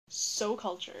So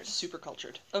cultured. Super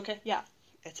cultured. Okay. Yeah.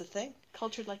 It's a thing.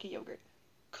 Cultured like a yogurt.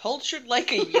 Cultured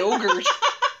like a yogurt.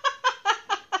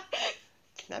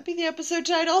 Can that be the episode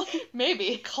title?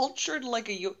 Maybe. Cultured like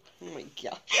a yogurt. Oh my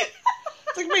god.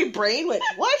 It's like my brain went,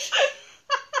 what?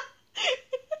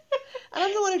 And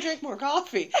I'm the one who drank more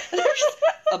coffee.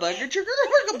 A bucket sugar?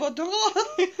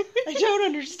 I don't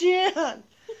understand.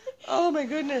 Oh my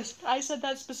goodness. I said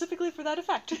that specifically for that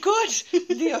effect. Good.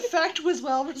 The effect was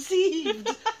well received.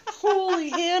 Holy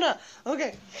Hannah.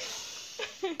 Okay.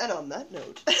 And on that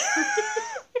note,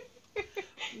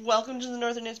 welcome to the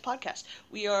Northern Knits Podcast.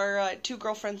 We are two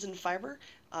girlfriends in fibre,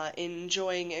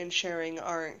 enjoying and sharing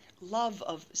our love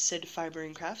of said fibre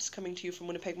and crafts, coming to you from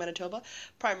Winnipeg, Manitoba.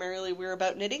 Primarily we're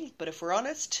about knitting, but if we're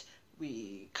honest,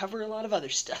 we cover a lot of other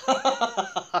stuff.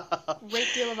 Great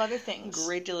deal of other things.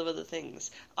 Great deal of other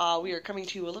things. We are coming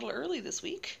to you a little early this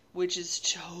week, which is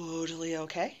totally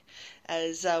okay,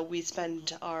 as we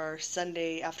spend our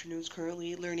Sunday afternoons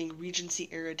currently learning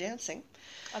Regency-era dancing.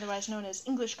 Otherwise known as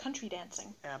English country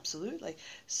dancing. Absolutely.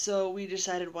 So we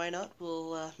decided, why not?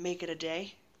 We'll make it a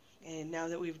day. And now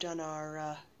that we've done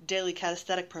our daily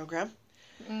kinesthetic program,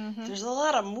 there's a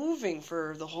lot of moving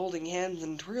for the holding hands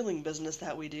and twirling business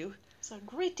that we do. It's a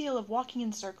great deal of walking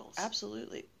in circles.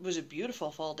 Absolutely. It was a beautiful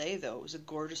fall day, though. It was a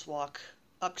gorgeous walk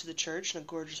up to the church and a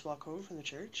gorgeous walk home from the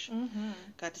church.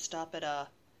 Got to stop at a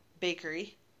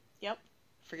bakery. Yep.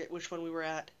 Forget which one we were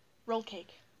at. Roll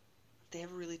cake. They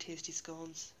have really tasty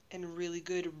scones and really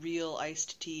good real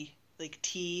iced tea. Like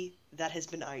tea that has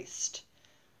been iced.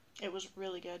 It was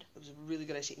really good. It was really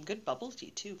good iced tea. And good bubble tea,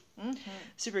 too.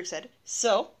 Super excited.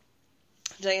 So,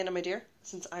 Diana, my dear,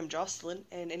 since I'm Jocelyn,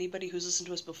 and anybody who's listened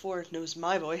to us before knows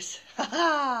my voice,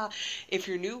 if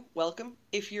you're new, welcome.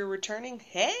 If you're returning,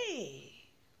 hey!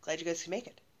 Glad you guys can make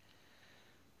it.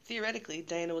 Theoretically,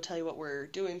 Diana will tell you what we're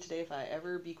doing today if I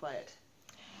ever be quiet.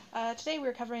 Today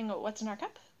we're covering what's in our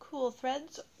cup, cool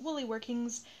threads, woolly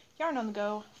workings, yarn on the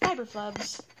go, fibre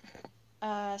flubs,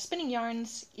 spinning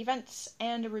yarns, events,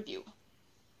 and a review.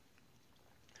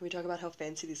 Can we talk about how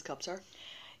fancy these cups are?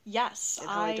 Yes, and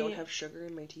how I don't have sugar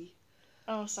in my tea?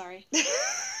 Oh, sorry.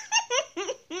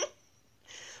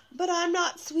 But I'm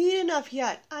not sweet enough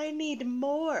yet. I need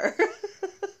more.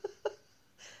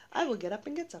 I will get up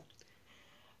and get some.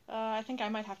 I think I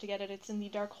might have to get it. It's in the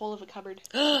dark hole of a cupboard.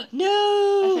 No!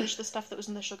 I finished the stuff that was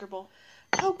in the sugar bowl.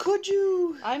 How could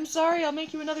you? I'm sorry, I'll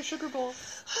make you another sugar bowl.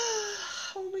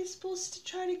 How am I supposed to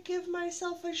try to give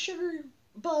myself a sugar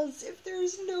buzz if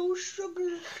there's no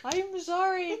sugar? I'm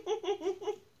sorry.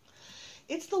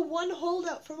 It's the one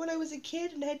holdout from when I was a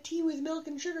kid and had tea with milk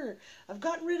and sugar. I've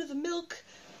gotten rid of the milk,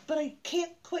 but I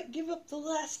can't quite give up the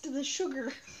last of the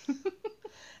sugar.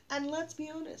 And let's be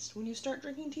honest, when you start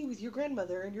drinking tea with your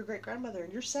grandmother and your great-grandmother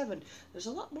and you're 7, there's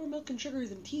a lot more milk and sugar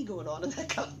than tea going on in that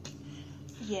cup.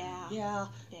 Yeah,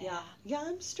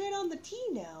 I'm straight on the tea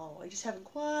now. I just haven't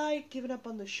quite given up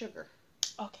on the sugar.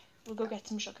 Okay, we'll go get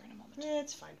some sugar in a moment.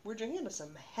 It's fine. We're drinking into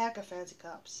some heck of fancy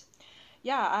cups.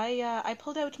 Yeah, I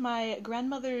pulled out my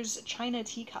grandmother's china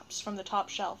teacups from the top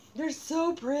shelf. They're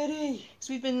so pretty. Because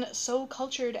we've been so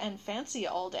cultured and fancy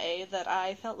all day that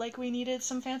I felt like we needed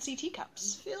some fancy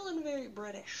teacups. I'm feeling very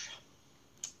British.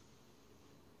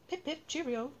 Pip pip,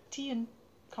 cheerio, tea and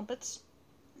crumpets.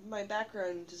 My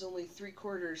background is only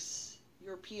 3/4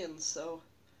 European, so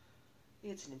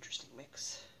it's an interesting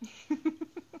mix.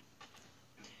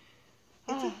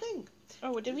 It's a thing.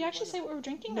 Oh, did we actually say what we were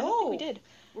drinking? No. I don't think we did.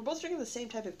 We're both drinking the same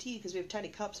type of tea because we have tiny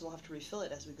cups and we'll have to refill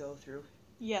it as we go through.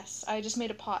 Yes, I just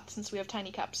made a pot since we have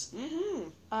tiny cups. Mm-hmm.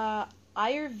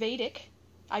 Ayurvedic,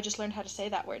 I just learned how to say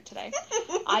that word today.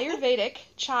 Ayurvedic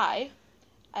chai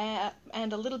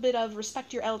and a little bit of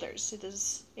respect your elders. It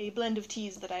is a blend of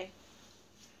teas that I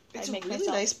It's make a really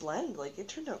myself. nice blend. Like, it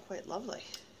turned out quite lovely.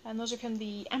 And those are from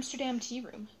the Amsterdam Tea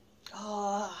Room.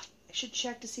 I should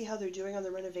check to see how they're doing on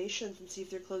the renovations and see if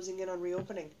they're closing in on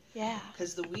reopening. Yeah.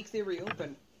 Because the week they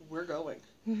reopen, we're going.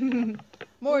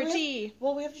 More tea.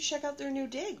 We have to check out their new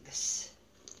digs.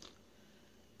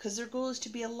 Because their goal is to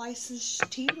be a licensed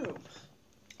tea room.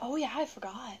 Oh yeah, I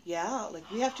forgot. Yeah, like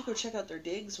we have to go check out their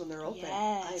digs when they're open.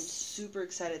 Yes. I'm super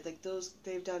excited. Like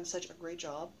they've done such a great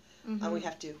job. And we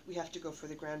have to go for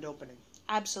the grand opening.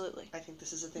 Absolutely. I think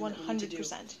this is a thing that we need to do.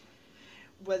 100%.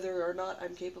 Whether or not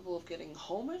I'm capable of getting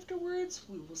home afterwards,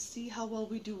 we will see how well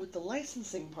we do with the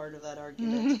licensing part of that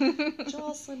argument.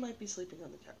 Jocelyn might be sleeping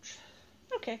on the couch.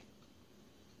 Okay.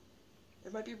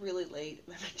 It might be really late,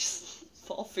 and I might just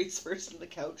fall face first on the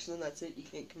couch, and then that's it. You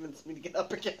can't convince me to get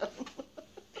up again.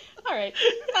 Alright,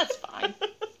 that's fine.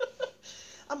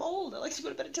 I'm old. I like to go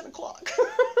to bed at 10 o'clock.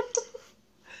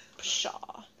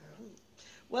 Pshaw.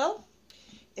 Well,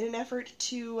 in an effort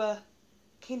to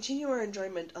continue our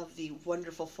enjoyment of the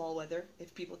wonderful fall weather.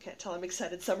 If people can't tell, I'm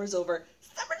excited. Summer's over.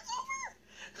 Summer's over!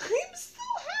 I'm so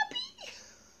happy!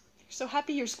 You're so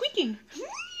happy you're squeaking. Summer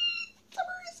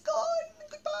is gone!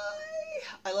 Goodbye!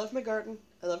 I love my garden.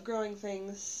 I love growing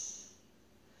things.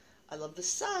 I love the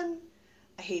sun.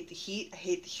 I hate the heat. I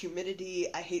hate the humidity.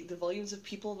 I hate the volumes of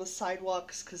people on the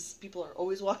sidewalks because people are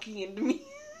always walking into me.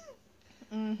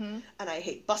 Mm-hmm. And I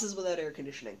hate buses without air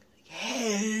conditioning. I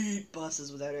hate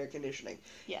buses without air conditioning.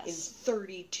 Yes. In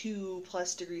 32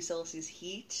 plus degrees Celsius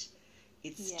heat,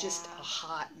 it's just a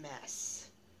hot mess.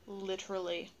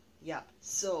 Literally. Yeah.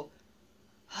 So,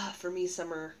 for me,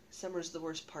 summer's the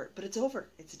worst part. But it's over.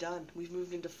 It's done. We've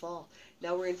moved into fall.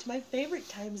 Now we're into my favorite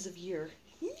times of year.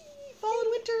 Fall and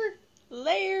winter.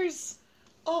 Layers.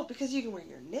 Oh, because you can wear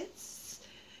your knits.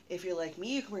 If you're like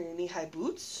me, you can wear your knee-high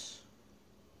boots.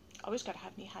 Always gotta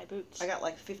have knee-high boots. I got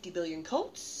like 50 billion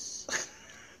coats.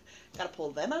 Gotta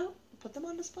pull them out, put them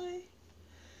on display.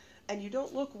 And you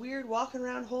don't look weird walking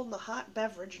around holding a hot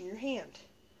beverage in your hand.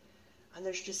 And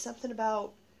there's just something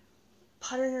about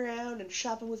puttering around and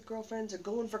shopping with girlfriends or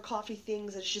going for coffee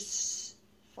things. It's just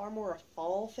far more a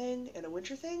fall thing and a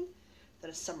winter thing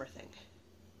than a summer thing.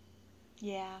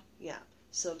 Yeah. Yeah,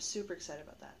 so I'm super excited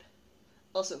about that.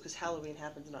 Also, because Halloween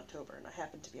happens in October, and I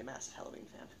happen to be a massive Halloween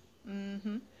fan.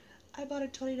 Mm-hmm. I bought a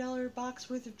 $20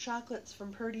 box worth of chocolates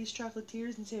from Purdy's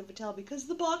Chocolatiers in San Vital because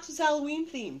the box was Halloween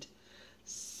themed.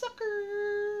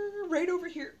 Sucker! Right over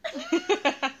here.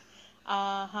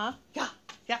 Uh-huh. Yeah,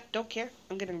 don't care.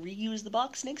 I'm gonna reuse the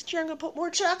box next year. I'm gonna put more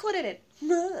chocolate in it.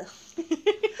 You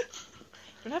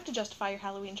don't have to justify your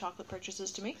Halloween chocolate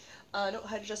purchases to me. No, I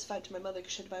had to justify it to my mother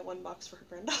because she had to buy one box for her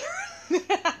granddaughter.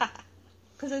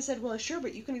 Because I said, well, sure,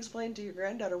 but you can explain to your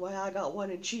granddaughter why I got one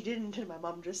and she didn't. And my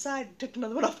mom just sighed and took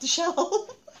another one off the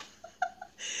shelf.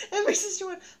 And my sister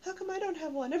went, how come I don't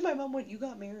have one? And my mom went, you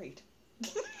got married.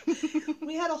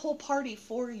 We had a whole party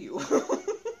for you.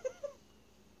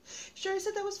 Sure, I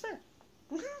said that was fair.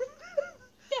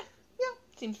 Yeah.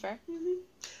 Seems fair. Mm-hmm.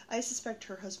 I suspect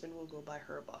her husband will go buy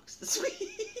her a box this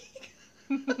week.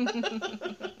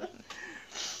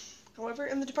 However,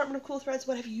 in the Department of Cool Threads,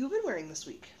 what have you been wearing this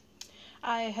week?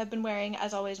 I have been wearing,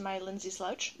 as always, my Lindsay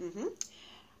slouch. Mm-hmm.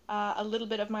 A little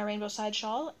bit of my rainbow side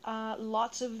shawl.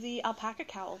 Lots of the alpaca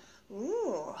cowl.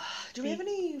 Ooh. Do we have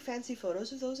any fancy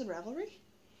photos of those in Ravelry?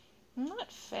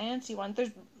 Not fancy ones.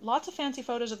 There's lots of fancy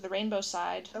photos of the rainbow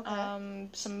side. Okay.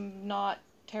 Some not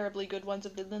terribly good ones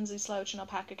of the Lindsay slouch and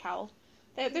alpaca cowl.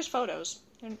 There's photos.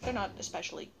 They're not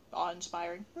especially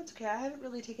awe-inspiring. That's okay. I haven't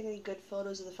really taken any good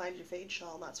photos of the Find Your Fade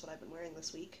shawl, and that's what I've been wearing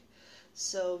this week.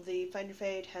 So the Find Your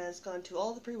Fade has gone to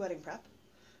all the pre-wedding prep,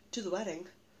 to the wedding,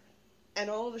 and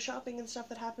all of the shopping and stuff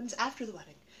that happens after the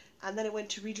wedding. And then it went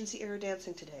to Regency Era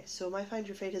Dancing today. So my Find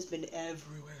Your Fade has been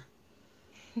everywhere.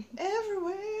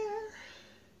 Everywhere!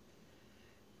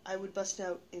 I would bust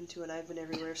out into an I've Been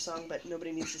Everywhere song, but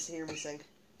nobody needs to hear me sing.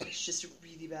 It's just a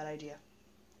really bad idea.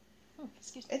 Oh,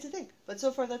 excuse me. It's a thing. But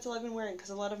so far, that's all I've been wearing,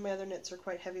 because a lot of my other knits are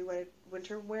quite heavy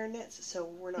winter wear knits, so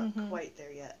we're not quite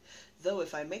there yet. Though,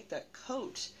 if I make that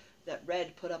coat that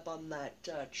Red put up on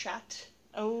that chat...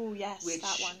 Oh, yes, which,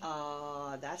 that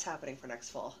one. That's happening for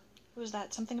next fall. What was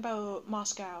that? Something about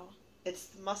Moscow. It's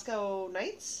Moscow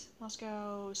Nights?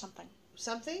 Moscow something.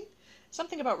 Something?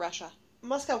 Something about Russia.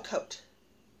 Moscow coat.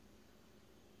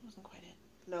 Wasn't quite it.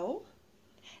 No?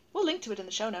 We'll link to it in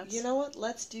the show notes. You know what?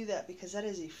 Let's do that, because that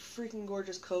is a freaking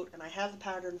gorgeous coat, and I have the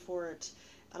pattern for it,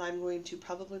 and I'm going to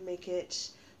probably make it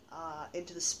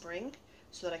into the spring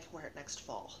so that I can wear it next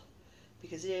fall.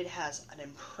 Because it has an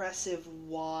impressive,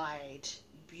 wide,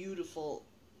 beautiful,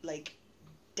 like,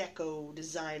 deco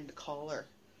designed collar.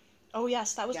 Oh,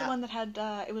 yes, that was the one that had,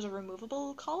 it was a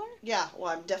removable collar? Yeah, well,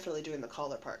 I'm definitely doing the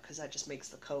collar part, because that just makes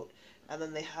the coat. And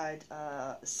then they had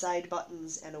side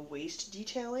buttons and a waist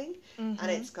detailing, and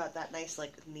it's got that nice,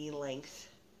 like, knee length.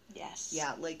 Yes.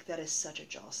 Yeah, like, that is such a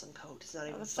Jocelyn coat. It's not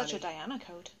even That's funny. such a Diana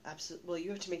coat. Absolutely. Well,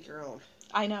 you have to make your own.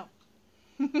 I know.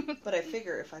 But I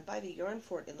figure if I buy the yarn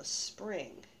for it in the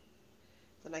spring,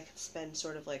 then I can spend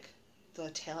sort of, like,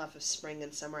 the tail half of spring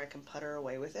and summer, I can putter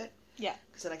away with it. Yeah.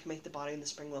 Because then I can make the body in the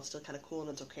spring while it's still kind of cool and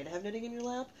it's okay to have knitting in your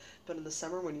lap. But in the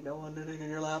summer, when you don't want knitting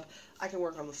in your lap, I can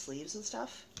work on the sleeves and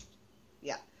stuff.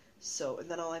 Yeah. So, and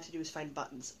then all I have to do is find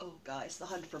buttons. Oh, guys, the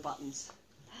hunt for buttons.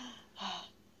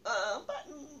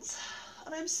 Buttons.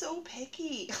 And I'm so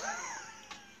picky.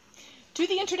 To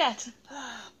the internet.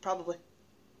 Probably.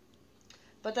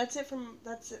 But that's it.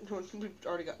 We've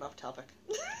already gotten off topic.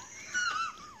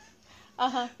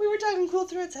 We were talking cool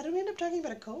threads. How did we end up talking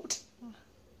about a coat?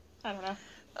 I don't know.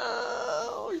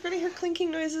 Oh, you're going to hear clinking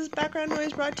noises, background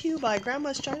noise brought to you by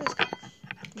Grandma's China Store.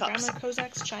 cups. Grandma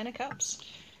Kozak's China cups.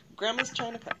 Grandma's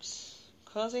China cups.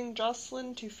 Causing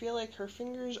Jocelyn to feel like her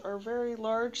fingers are very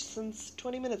large since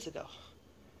 20 minutes ago.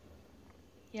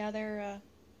 Yeah, they're,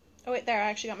 Oh, wait, there, I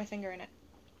actually got my finger in it.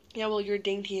 Yeah, well, you're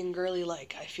dainty and girly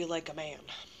like. I feel like a man.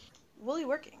 Woolly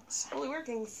workings. Woolly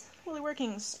workings. Woolly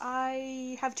workings.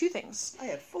 I have 2 things. I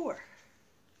have 4.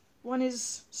 One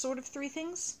is sort of 3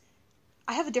 things.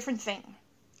 I have a different thing.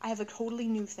 I have a totally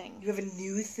new thing. You have a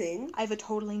new thing? I have a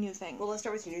totally new thing. Well, let's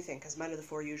start with your new thing, because mine are the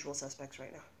 4 usual suspects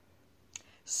right now.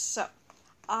 So,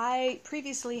 I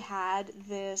previously had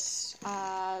this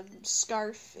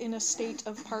scarf in a state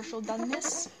of partial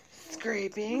doneness.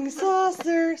 Scraping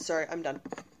saucer. Sorry, I'm done.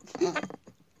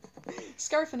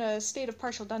 Scarf in a state of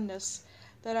partial doneness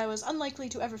that I was unlikely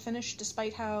to ever finish,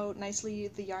 despite how nicely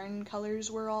the yarn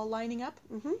colors were all lining up.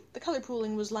 Mm-hmm. The color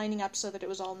pooling was lining up so that it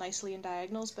was all nicely in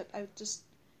diagonals, but I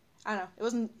don't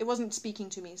know, it wasn't speaking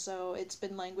to me, so it's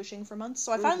been languishing for months.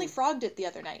 So I finally frogged it the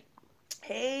other night.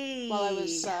 Hey! While I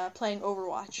was playing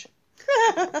Overwatch.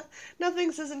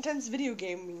 Nothing says intense video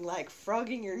gaming like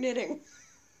frogging your knitting.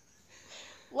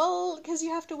 Well, because you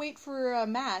have to wait for a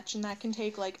match, and that can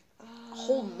take, like, a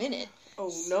whole minute.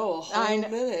 Oh no, a whole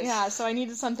minute. Yeah, so I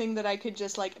needed something that I could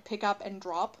just, like, pick up and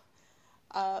drop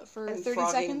for and 30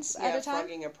 seconds at a time.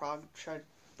 Frogging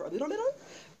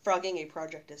a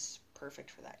project is perfect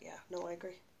for that, yeah. No, I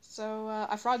agree. So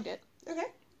I frogged it. Okay.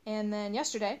 And then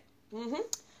yesterday, Mm-hmm.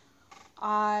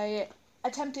 I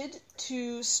attempted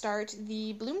to start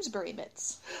the Bloomsbury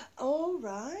mitts. All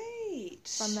right.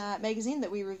 From that magazine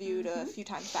that we reviewed a few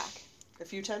times back. A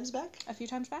few times back? A few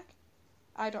times back?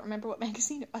 I don't remember what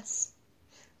magazine it was.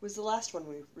 It was the last one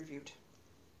we reviewed.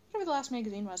 Whatever the last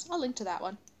magazine was. I'll link to that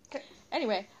one. Okay.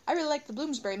 Anyway, I really like the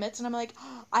Bloomsbury mitts, and I'm like,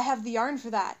 oh, I have the yarn for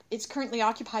that. It's currently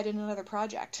occupied in another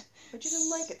project. But you didn't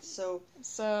like it, so...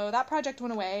 So that project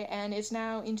went away, and is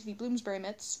now into the Bloomsbury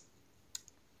mitts.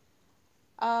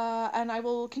 And I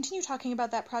will continue talking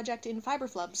about that project in Fibre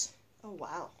Flubs. Oh,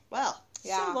 wow. Well,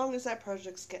 yeah. So long as that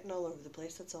project's getting all over the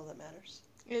place, that's all that matters.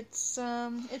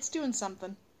 It's doing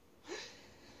something.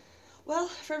 Well,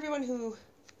 for everyone who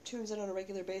tunes in on a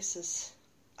regular basis,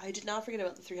 I did not forget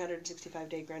about the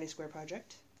 365-day Granny Square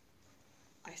project.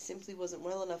 I simply wasn't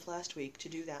well enough last week to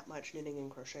do that much knitting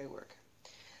and crochet work.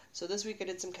 So this week I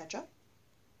did some catch-up,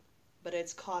 but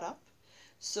it's caught up.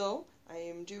 So I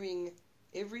am doing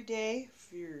every day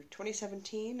for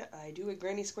 2017, I do a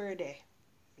Granny Square a day.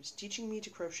 It's teaching me to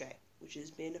crochet, which has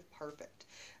been perfect.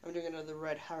 I'm doing another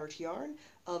red heart yarn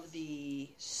of the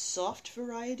soft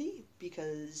variety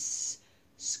because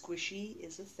squishy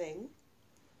is a thing.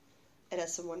 It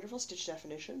has some wonderful stitch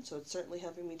definition, so it's certainly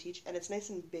helping me teach, and it's nice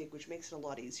and big, which makes it a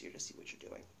lot easier to see what you're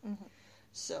doing. Mm-hmm.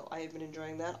 So I have been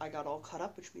enjoying that. I got all caught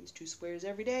up, which means 2 squares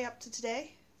every day up to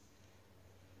today.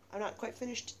 I'm not quite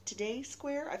finished today's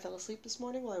square. I fell asleep this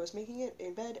morning while I was making it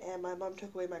in bed, and my mom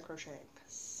took away my crocheting.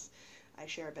 I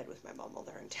share a bed with my mom while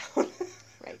they're in town.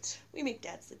 Right. We make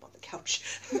Dad sleep on the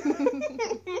couch.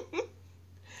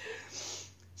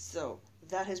 So,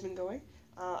 that has been going.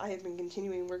 I have been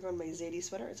continuing work on my Zadie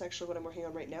sweater. It's actually what I'm working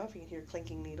on right now. If you can hear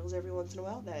clinking needles every once in a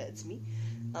while, that's me.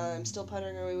 I'm still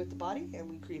puttering away with the body, and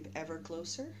we creep ever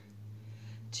closer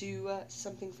to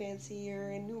something fancier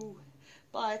and new.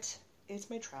 But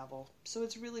it's my travel, so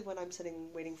it's really when I'm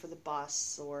sitting waiting for the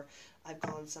bus, or I've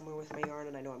gone somewhere with my yarn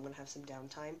and I know I'm going to have some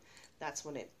downtime. That's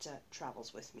when it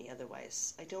travels with me.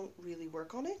 Otherwise, I don't really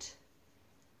work on it.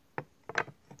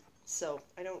 So,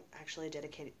 I don't actually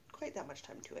dedicate quite that much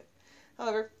time to it.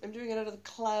 However, I'm doing it out of the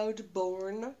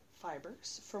Cloudborne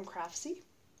fibers from Craftsy.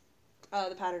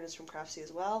 The pattern is from Craftsy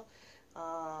as well.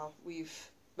 We've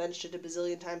mentioned it a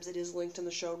bazillion times. It is linked in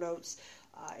the show notes.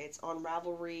 It's on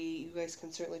Ravelry. You guys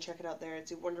can certainly check it out there.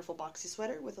 It's a wonderful boxy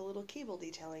sweater with a little cable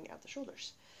detailing at the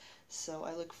shoulders. So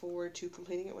I look forward to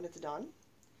completing it when it's done.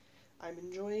 I'm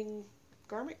enjoying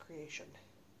garment creation.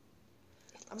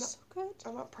 I'm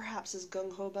not perhaps as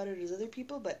gung-ho about it as other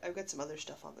people, but I've got some other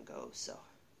stuff on the go, so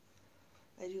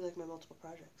I do like my multiple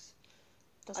projects.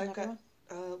 Doesn't everyone?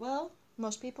 Well,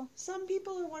 most people? Some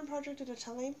people are one project at a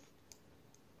time.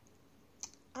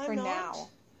 For now.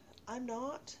 I'm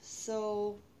not,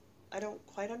 so I don't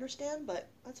quite understand, but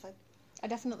that's fine. I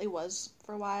definitely was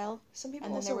for a while. Some people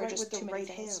and also then there were write just with the right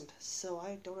things. hand, so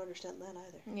I don't understand that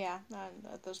either. Yeah,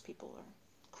 those people are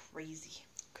crazy.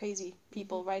 Crazy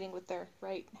people writing with their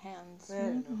right hands. I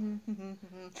don't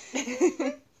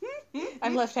know.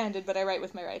 I'm left-handed, but I write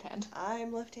with my right hand.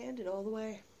 I'm left-handed all the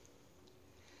way.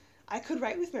 I could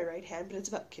write with my right hand, but it's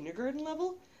about kindergarten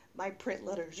level. My print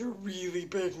letters are really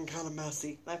big and kind of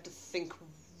messy. I have to think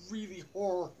really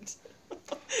hard.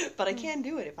 But I can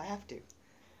do it if I have to.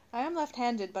 I am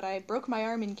left-handed, but I broke my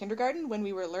arm in kindergarten when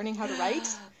we were learning how to write.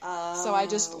 So I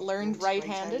just learned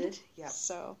right-handed. Yeah,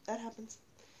 so that happens.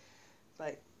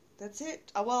 But that's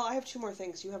it. Well, I have 2 more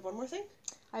things. You have 1 more thing?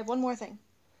 I have one more thing.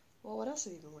 Well, what else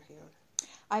have you been working on?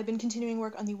 I've been continuing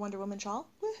work on the Wonder Woman shawl.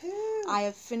 Woohoo! I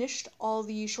have finished all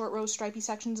the short row stripy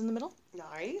sections in the middle.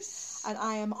 Nice. And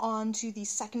I am on to the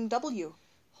second W.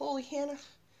 Holy Hannah.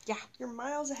 Yeah. You're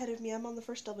miles ahead of me. I'm on the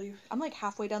first W. I'm like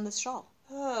halfway down this shawl.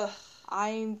 Ugh.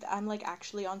 I'm like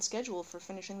actually on schedule for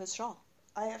finishing this shawl.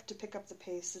 I have to pick up the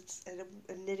pace. It's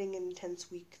a knitting intense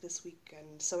week this week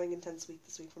and sewing intense week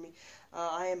this week for me.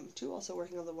 I am too also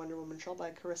working on the Wonder Woman shawl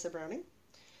by Carissa Browning.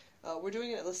 We're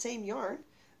doing it in the same yarn,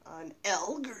 an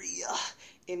Algria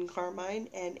in Carmine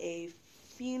and a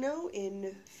Fino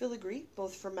in Filigree,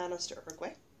 both from Manos to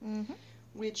Uruguay,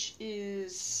 which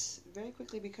is very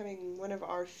quickly becoming one of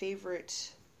our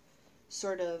favorite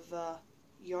sort of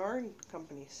yarn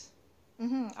companies.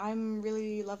 I'm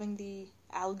really loving the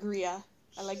Allegria.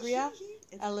 Allegria?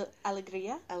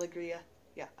 Allegria? Allegria.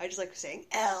 Yeah, I just like saying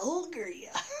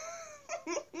Allegria.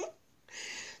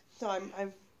 So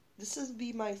this will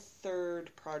be my 3rd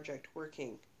project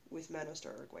working with Manos to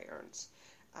Uruguay yarns,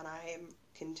 and I am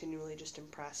continually just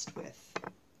impressed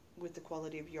with the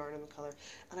quality of yarn and the color,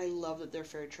 and I love that they're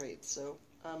fair trade, so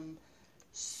I'm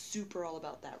super all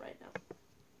about that right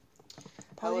now.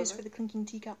 Apologies for the clinking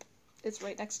teacup. It's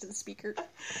right next to the speaker.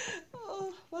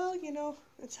 Oh, well,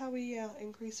 it's how we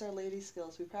increase our lady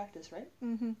skills. We practice, right?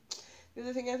 The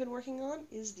other thing I've been working on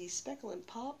is the Speckle and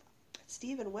Pop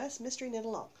Steve and Wes Mystery Knit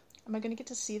Along. Am I going to get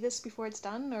to see this before it's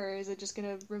done, or is it just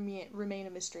going to remain a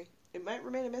mystery? It might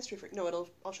remain a mystery for... No,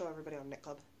 I'll show everybody on Knit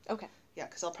Club. Okay. Yeah,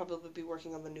 because I'll probably be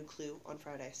working on the new clue on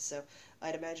Friday, so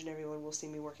I'd imagine everyone will see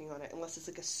me working on it, unless it's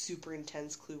like a super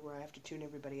intense clue where I have to tune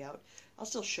everybody out. I'll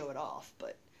still show it off,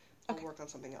 but I'll work on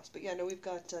something else. But yeah, no, we've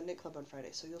got Knit Club on Friday,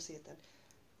 so you'll see it then.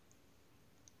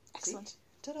 Excellent. See?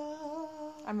 Ta-da!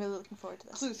 I'm really looking forward to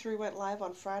this. Clue 3 went live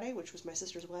on Friday, which was my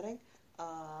sister's wedding.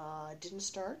 Didn't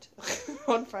start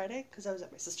on Friday, because I was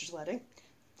at my sister's wedding.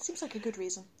 Seems like a good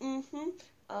reason.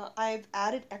 I've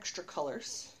added extra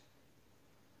colors.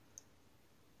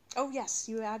 Oh yes,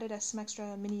 you added some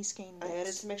extra mini skein bits. I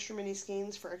added some extra mini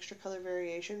skeins for extra color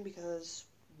variation, because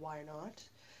why not?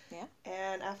 Yeah.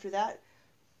 And after that,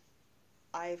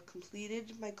 I've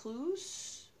completed my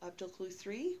clues up till clue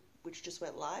 3, which just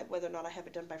went live. Whether or not I have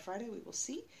it done by Friday, we will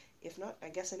see. If not, I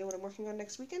guess I know what I'm working on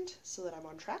next weekend, so that I'm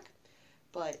on track.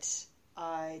 But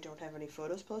I don't have any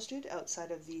photos posted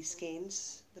outside of the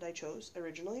skeins that I chose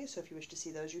originally, so if you wish to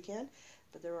see those, you can.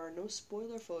 But there are no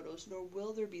spoiler photos, nor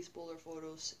will there be spoiler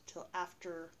photos till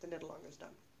after the knit-along is done.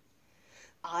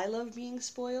 I love being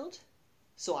spoiled,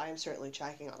 so I am certainly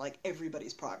checking on,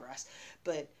 everybody's progress.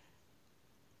 But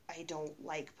I don't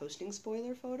like posting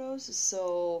spoiler photos,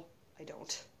 so I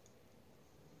don't.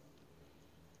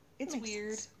 It's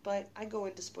weird, but I go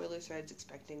into spoiler threads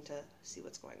expecting to see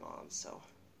what's going on, so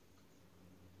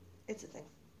it's a thing.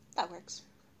 That works.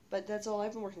 But that's all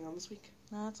I've been working on this week.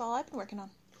 That's all I've been working on.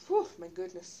 Whew, my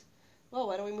goodness. Well,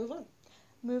 why don't we move on?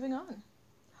 Moving on.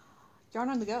 Yarn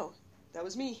on the go. That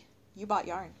was me. You bought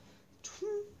yarn.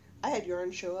 I had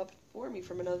yarn show up for me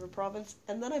from another province,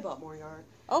 and then I bought more yarn.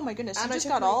 Oh my goodness, you just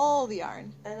got all the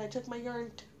yarn. And I took my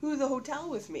yarn to the hotel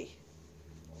with me.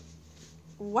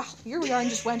 Wow, your yarn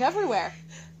just went everywhere.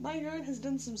 My yarn has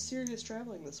done some serious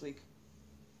traveling this week.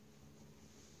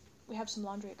 We have some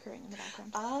laundry occurring in the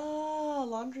background. Ah,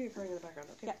 laundry occurring in the background.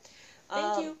 Okay. Yeah.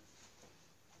 Thank you.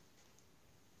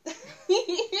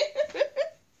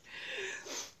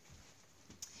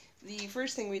 The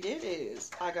first thing we did is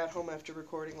I got home after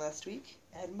recording last week,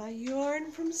 and my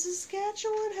yarn from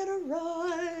Saskatchewan had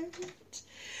arrived.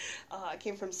 It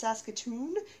came from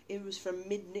Saskatoon. It was from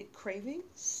Mid-Knit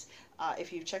Cravings.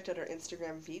 If you've checked out our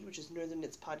Instagram feed, which is Northern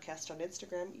Knits Podcast on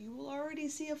Instagram, you will already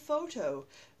see a photo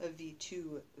of the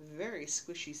 2 very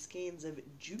squishy skeins of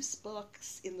Juice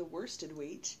Box in the worsted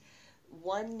weight.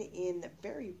 One in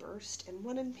Berry Burst and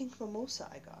one in Pink Mimosa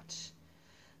I got.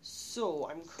 So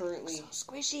I'm currently... So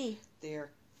squishy.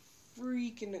 They're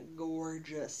freaking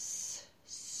gorgeous.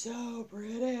 So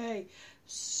pretty.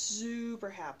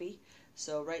 Super happy.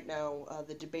 So right now,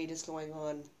 the debate is going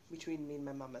on between me and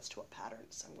my mom as to what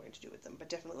patterns I'm going to do with them. But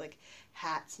definitely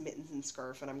hats, mittens, and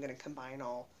scarf, and I'm going to combine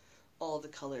all of the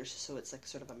colors so it's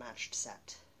sort of a matched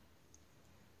set.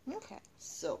 Okay.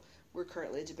 So we're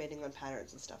currently debating on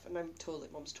patterns and stuff, and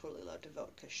Mom's totally allowed to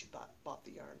vote because she bought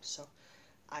the yarn. So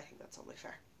I think that's only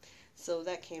fair. So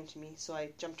that came to me, so I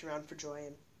jumped around for joy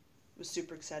and was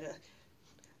super excited.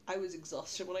 I was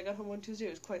exhausted when I got home on Tuesday. It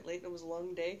was quite late and it was a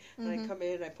long day. And I come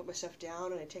in and I put my stuff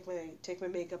down and I take my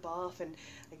makeup off and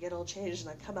I get all changed and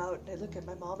I come out and I look at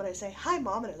my mom and I say, "Hi,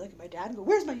 Mom," and I look at my dad and go,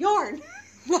 "Where's my yarn?"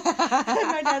 And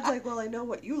my dad's like, "Well, I know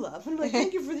what you love." And I'm like,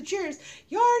 "Thank you for the cheers.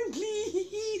 Yarn,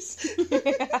 please."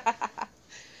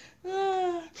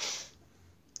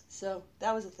 So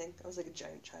that was a thing. I was like a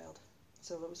giant child.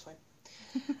 So that was fine.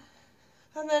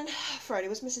 And then Friday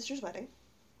was my sister's wedding.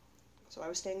 So I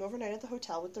was staying overnight at the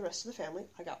hotel with the rest of the family.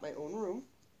 I got my own room.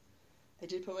 I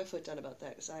did put my foot down about that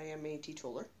because I am a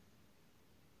teetotaler.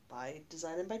 By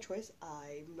design and by choice.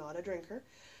 I'm not a drinker.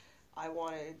 I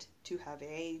wanted to have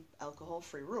a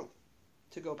alcohol-free room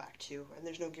to go back to. And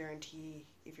there's no guarantee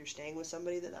if you're staying with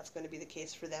somebody that that's going to be the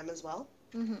case for them as well.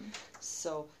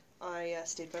 So I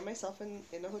stayed by myself in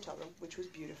a hotel room, which was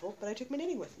beautiful. But I took my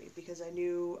knitting with me because I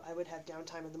knew I would have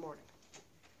downtime in the morning.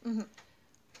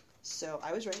 So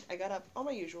I was right. I got up on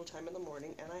my usual time in the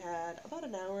morning, and I had about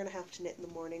an hour and a half to knit in the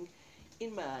morning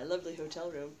in my lovely hotel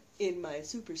room, in my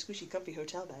super squishy, comfy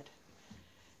hotel bed,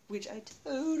 which I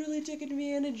totally took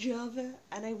advantage of,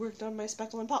 and I worked on my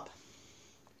Speckle and Pop.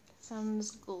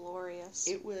 Sounds glorious.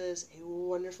 It was a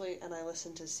wonderfully, and I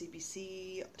listened to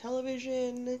CBC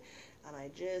television, and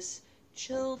I just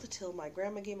chilled till my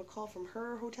grandma gave a call from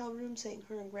her hotel room saying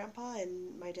her and Grandpa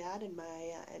and my dad and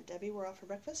my Aunt Debbie were off for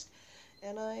breakfast.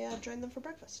 And I joined them for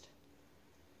breakfast.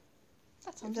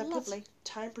 That sounds if that lovely. Puts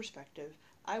time perspective.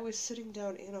 I was sitting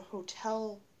down in a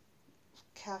hotel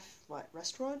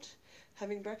restaurant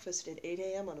having breakfast at 8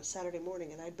 a.m. on a Saturday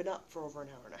morning, and I'd been up for over an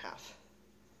hour and a half.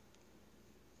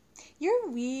 You're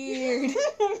weird.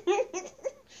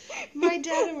 My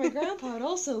dad and my grandpa had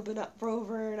also been up for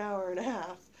over an hour and a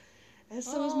half. And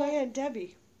so was my Aunt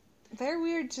Debbie. They're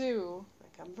weird too.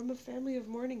 I come from a family of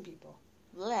morning people.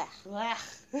 Blech.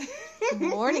 Blech.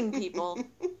 Morning people.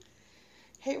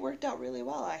 Hey, it worked out really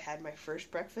well. I had my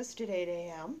first breakfast at 8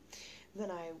 a.m.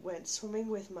 Then I went swimming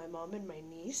with my mom and my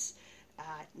niece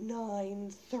at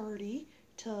 9:30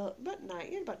 till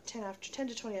about 10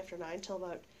 to 20 after 9 till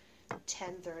about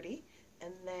 10:30.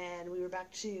 And then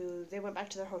they went back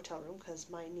to their hotel room because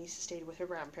my niece stayed with her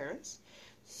grandparents.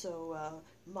 So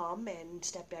Mom and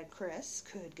stepdad Chris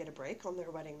could get a break on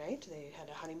their wedding night. They had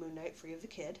a honeymoon night free of the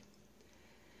kid.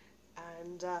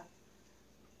 And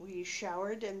we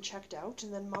showered and checked out,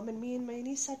 and then Mom and me and my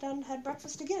niece sat down and had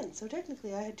breakfast again. So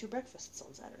technically I had 2 breakfasts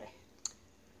on Saturday.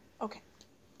 Okay.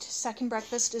 Second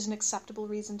breakfast is an acceptable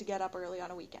reason to get up early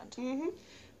on a weekend.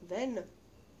 Then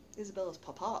Isabella's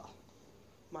papa,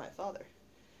 my father,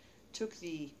 took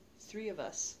the 3 of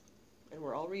us, and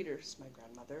we're all readers. My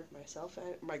grandmother, myself,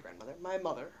 and my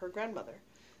mother, her grandmother,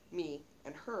 me,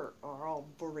 and her are all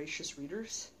voracious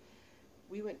readers.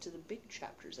 We went to the big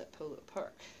chapters at Polo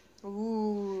Park.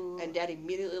 Ooh. And Dad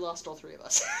immediately lost all 3 of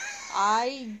us.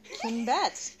 I can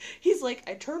bet. He's like,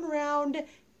 I turn around,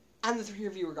 and the 3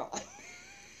 of you are gone.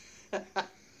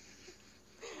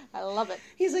 I love it.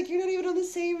 He's like, you're not even on the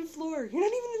same floor. You're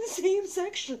not even in the same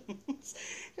sections.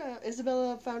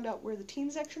 Isabella found out where the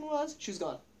teen section was. She was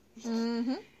gone.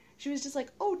 She was just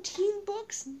like, oh, teen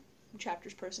books?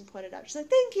 Chapters person pointed out. She's like,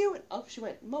 thank you. And off she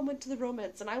went. Mom went to the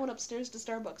romance, and I went upstairs to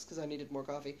Starbucks because I needed more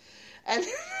coffee. And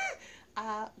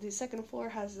the second floor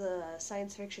has the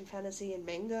science fiction, fantasy, and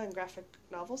manga and graphic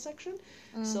novel section.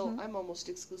 So I'm almost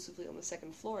exclusively on the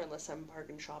second floor unless I'm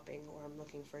bargain shopping or I'm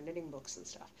looking for knitting books and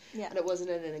stuff. Yeah. And it wasn't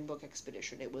a knitting book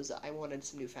expedition. It was, I wanted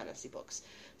some new fantasy books.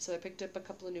 So I picked up a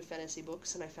couple of new fantasy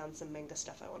books, and I found some manga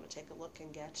stuff I want to take a look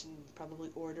and get and probably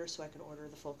order so I can order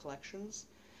the full collections.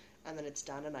 And then it's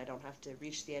done, and I don't have to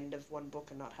reach the end of one book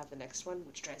and not have the next one,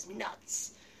 which drives me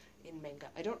nuts in manga.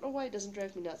 I don't know why it doesn't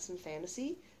drive me nuts in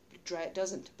fantasy, but it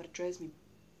doesn't, but it drives me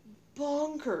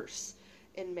bonkers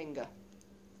in manga.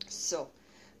 So,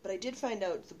 but I did find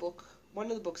out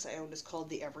one of the books I owned is called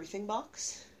The Everything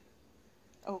Box.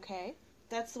 Okay.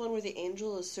 That's the one where the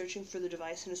angel is searching for the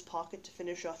device in his pocket to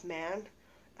finish off man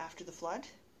after the flood,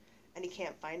 and he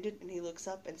can't find it, and he looks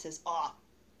up and says, ah.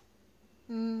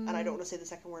 And I don't want to say the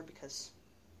second word because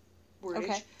wordage.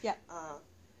 Okay, yeah.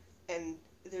 And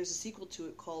there's a sequel to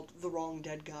it called The Wrong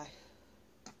Dead Guy.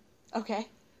 Okay.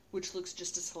 Which looks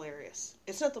just as hilarious.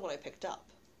 It's not the one I picked up,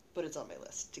 but it's on my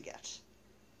list to get.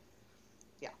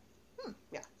 Yeah.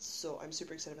 Yeah, so I'm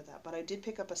super excited about that. But I did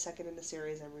pick up a second in the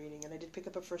series I'm reading, and I did pick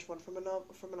up a first one from an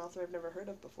author I've never heard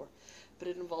of before. But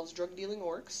it involves drug-dealing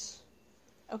orcs.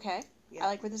 Okay. Yeah. I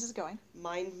like where this is going.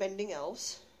 Mind-bending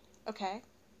elves. Okay.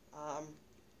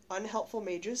 Unhelpful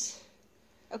mages.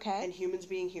 Okay. And humans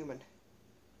being human.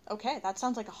 Okay, that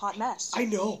sounds like a hot mess. I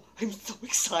know! I'm so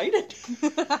excited!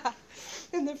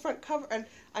 And the front cover, and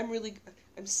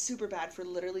I'm super bad for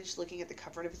literally just looking at the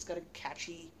cover, and if it's got a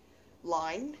catchy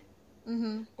line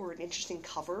or an interesting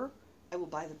cover, I will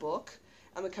buy the book.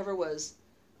 And the cover was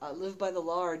live by the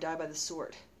law or die by the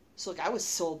sword. So, like, I was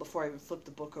sold before I even flipped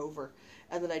the book over.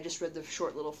 And then I just read the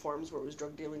short little forms where it was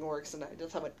drug dealing orcs, and I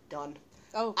just have it done.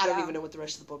 Oh, I don't even know what the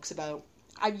rest of the book's about.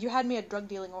 You had me at drug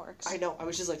dealing orcs. I know. I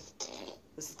was just like,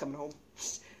 this is coming home.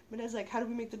 And I was like, how do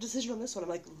we make the decision on this one? I'm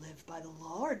like, live by the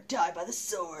law or die by the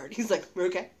sword. He's like,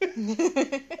 okay.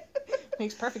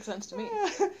 Makes perfect sense to me.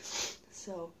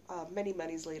 So, many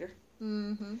monies later,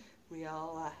 we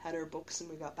all had our books and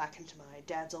we got back into my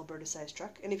dad's Alberta-sized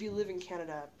truck. And if you live in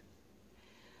Canada,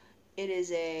 it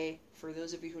is for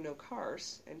those of you who know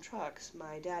cars and trucks,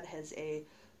 my dad has a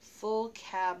full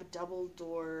cab, double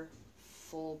door,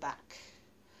 full back.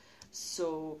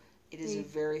 So it is a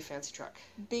very fancy truck.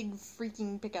 Big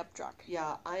freaking pickup truck.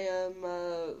 Yeah, I am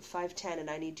 5'10" and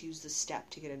I need to use the step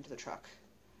to get into the truck.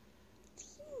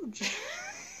 It's huge.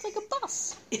 It's like a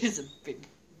bus. It is a big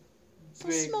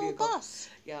small vehicle. Bus.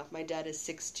 Yeah, my dad is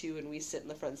 6'2" and we sit in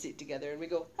the front seat together and we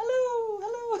go,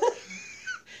 hello.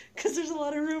 Because there's a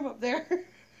lot of room up there.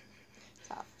 It's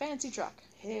a fancy truck.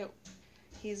 Hey,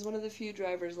 he's one of the few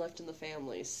drivers left in the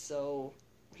family, so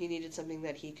he needed something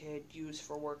that he could use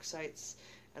for work sites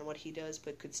and what he does,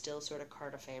 but could still sort of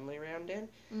cart a family around in.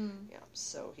 Yeah,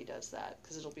 so he does that,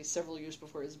 because it'll be several years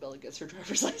before Isabella gets her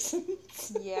driver's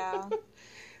license. Yeah.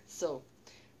 So,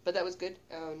 but that was good.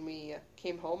 We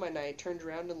came home, and I turned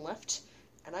around and left,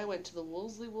 and I went to the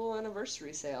Wolseley Wool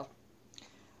anniversary sale.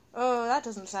 Oh, that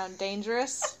doesn't sound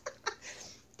dangerous.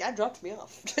 Dad dropped me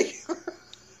off.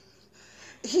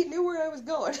 He knew where I was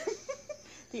going.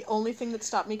 The only thing that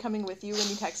stopped me coming with you when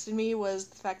you texted me was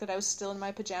the fact that I was still in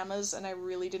my pajamas and I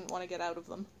really didn't want to get out of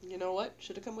them. You know what?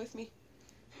 Should have come with me.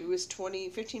 It was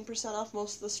 15% off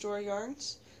most of the store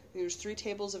yarns. There was 3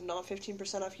 tables of not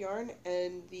 15% off yarn,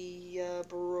 and the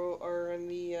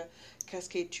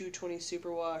Cascade 220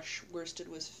 Superwash worsted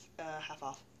was half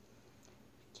off.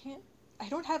 I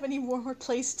don't have any more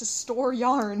place to store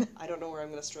yarn. I don't know where I'm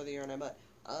going to store the yarn, but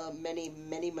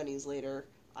many monies later,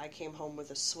 I came home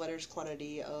with a sweater's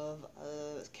quantity of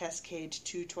Cascade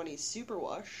 220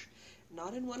 Superwash,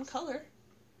 not in one color.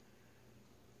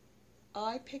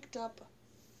 I picked up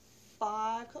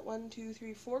 4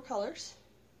 colors.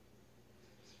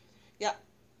 Yeah,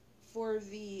 for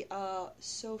the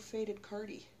So Faded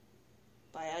Cardi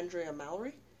by Andrea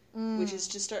Mallory, which is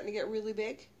just starting to get really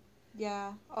big.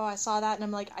 Yeah. Oh, I saw that and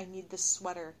I'm like, I need this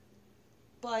sweater.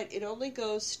 But it only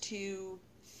goes to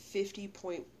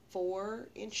 50.4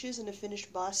 inches in a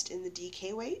finished bust in the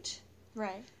DK weight.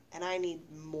 Right. And I need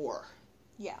more.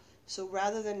 Yeah. So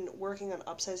rather than working on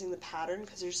upsizing the pattern,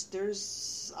 because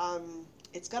there's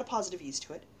it's got a positive ease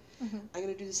to it, I'm going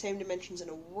to do the same dimensions in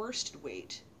a worsted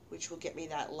weight, which will get me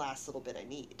that last little bit I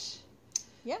need.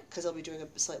 Yeah. Because I'll be doing a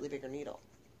slightly bigger needle.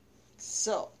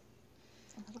 So,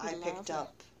 I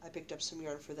picked up some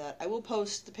yarn for that. I will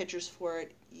post the pictures for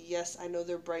it. Yes, I know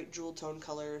they're bright jewel tone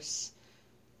colors.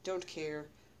 Don't care.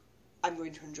 I'm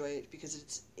going to enjoy it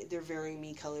because they're varying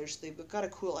me colors. They've got a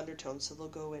cool undertone, so they'll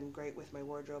go in great with my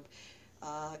wardrobe.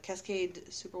 Cascade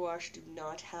Superwash do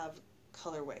not have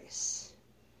colorways.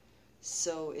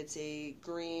 So it's a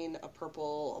green, a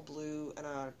purple, a blue,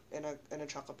 and a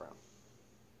chocolate brown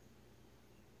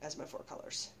as my 4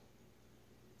 colors.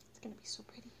 It's gonna be so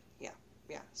pretty.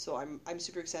 Yeah. So I'm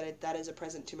super excited. That is a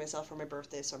present to myself for my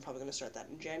birthday, so I'm probably gonna start that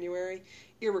in January,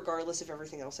 irregardless of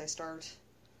everything else I start.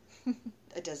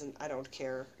 I don't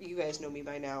care. You guys know me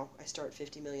by now. I start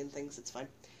 50 million things. It's fine.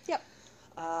 Yep.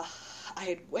 I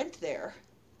had went there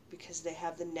because they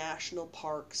have the National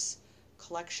Parks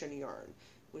collection yarn,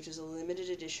 which is a limited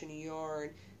edition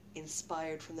yarn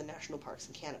inspired from the national parks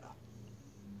in Canada.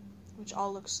 Which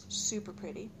all looks super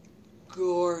pretty.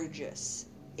 Gorgeous.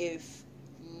 If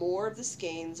more of the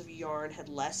skeins of yarn had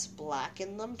less black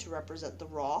in them to represent the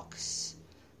rocks,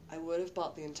 I would have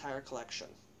bought the entire collection.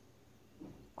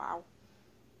 Wow.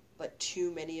 But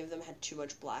too many of them had too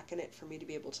much black in it for me to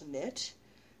be able to knit,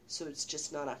 so it's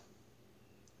just not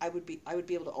I would be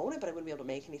able to own it, but I wouldn't be able to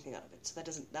make anything out of it. So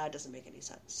that doesn't make any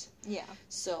sense. Yeah.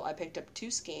 So I picked up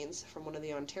 2 skeins from one of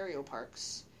the Ontario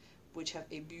parks, which have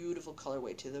a beautiful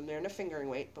colorway to them. They're in a fingering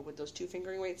weight, but with those 2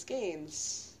 fingering weight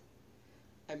skeins,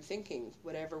 I'm thinking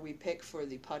whatever we pick for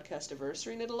the podcast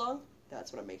anniversary knit along,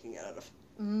 that's what I'm making it out of.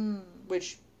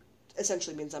 Which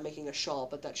essentially means I'm making a shawl,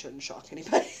 but that shouldn't shock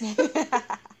anybody.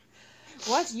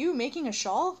 What? You making a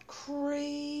shawl?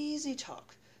 Crazy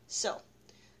talk. So,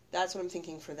 that's what I'm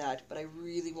thinking for that, but I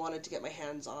really wanted to get my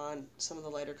hands on some of the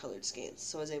lighter colored skeins,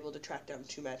 so I was able to track down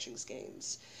 2 matching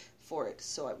skeins for it,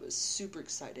 so I was super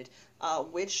excited.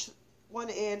 Which one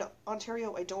in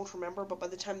Ontario, I don't remember, but by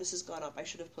the time this has gone up, I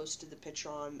should have posted the picture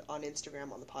on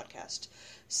Instagram on the podcast.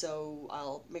 So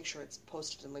I'll make sure it's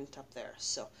posted and linked up there,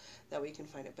 so that way you can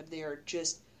find it. But they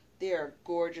are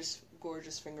gorgeous,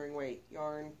 gorgeous fingering weight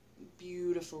yarn.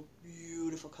 Beautiful,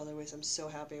 beautiful colorways. I'm so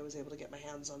happy I was able to get my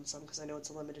hands on some, because I know it's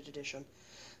a limited edition,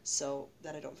 so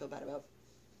that I don't feel bad about.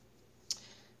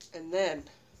 And then,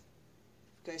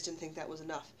 you guys didn't think that was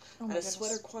enough. Oh and my a goodness.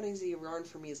 sweater quantity of yarn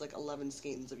for me is like 11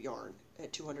 skeins of yarn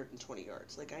at 220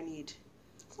 yards. Like, I need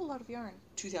That's a lot of yarn.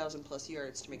 2,000 plus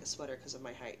yards to make a sweater because of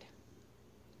my height.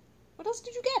 What else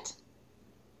did you get?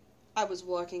 I was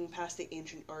walking past the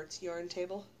Ancient Arts yarn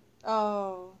table.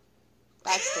 Oh,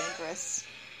 that's dangerous.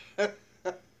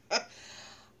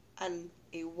 And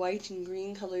a white and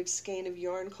green colored skein of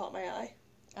yarn caught my eye.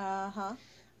 Uh-huh.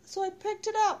 So I picked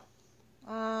it up.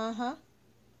 Uh-huh.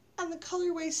 And the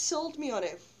colorway sold me on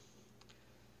it.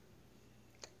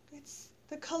 It's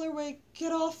the colorway,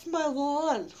 Get Off My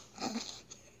Lawn.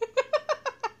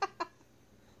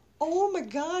 Oh my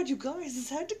god, you guys,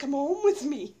 this had to come home with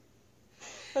me.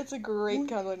 That's a great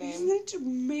color name. Isn't it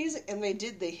amazing? And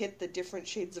they hit the different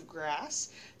shades of grass.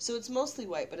 So it's mostly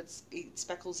white, but it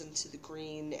speckles into the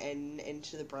green and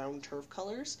into the brown turf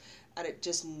colors. And it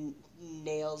just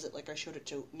nails it, like I showed it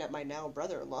to my now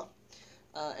brother-in-law.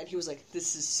 And he was like,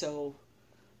 this is so...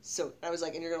 I was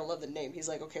like, and you're going to love the name. He's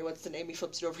like, okay, what's the name? He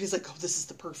flips it over. He's like, oh, this is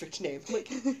the perfect name. Like,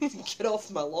 Get Off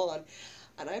My Lawn.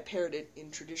 And I paired it in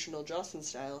traditional Jocelyn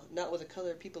style, not with a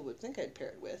color people would think I'd pair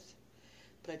it with.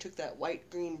 But I took that white,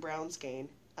 green, brown skein,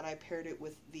 and I paired it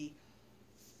with the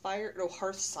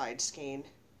Hearthside skein,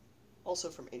 also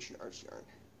from Ancient Arts Yarn.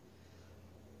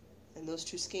 And those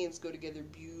two skeins go together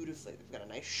beautifully. They've got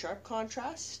a nice sharp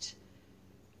contrast,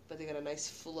 but they got a nice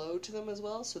flow to them as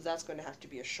well, so that's going to have to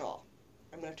be a shawl.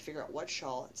 I'm going to have to figure out what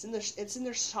shawl. It's in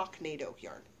their Socknado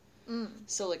yarn.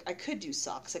 So, like, I could do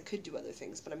socks, I could do other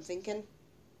things, but I'm thinking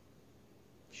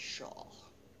shawl.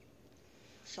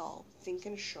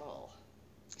 Thinking shawl.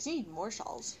 Because you need more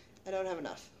shawls. I don't have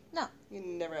enough. No. You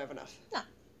never have enough.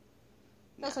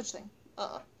 No such thing.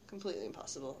 Completely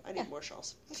impossible. I need more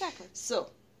shawls. Exactly. So,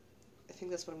 I think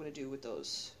that's what I'm going to do with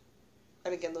those.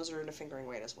 And again, those are in a fingering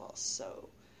weight as well. So,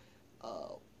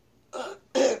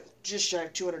 just shy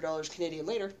of $200 Canadian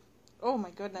later. Oh my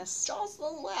goodness.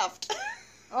 Jocelyn left.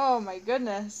 Oh my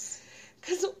goodness.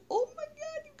 Because, oh my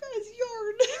god, you guys,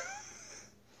 yarn.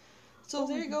 So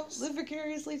there you go. Live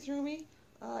vicariously through me.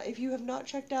 If you have not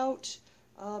checked out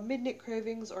Midnight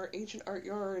Cravings or Ancient Art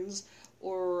Yarns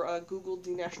or Googled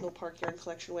the National Park Yarn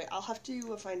Collection Way, I'll have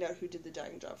to find out who did the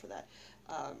dyeing job for that.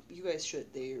 You guys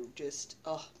should. They're just,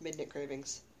 Midnight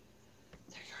Cravings.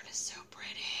 Their yarn is so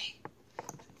pretty.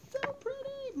 So pretty.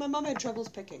 My mom had troubles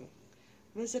picking.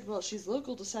 And I said, well, she's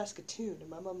local to Saskatoon. And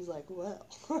my mom's like, well,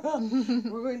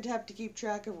 we're going to have to keep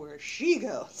track of where she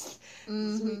goes.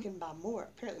 So we can buy more.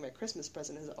 Apparently my Christmas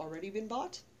present has already been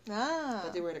bought.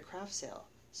 But they were at a craft sale.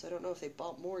 So I don't know if they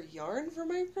bought more yarn for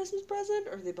my Christmas present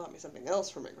or if they bought me something else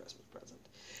for my Christmas present.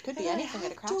 Could be anything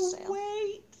at a craft sale.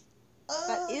 Wait.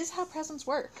 That is how presents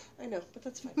work. I know, but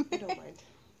that's fine. I don't mind.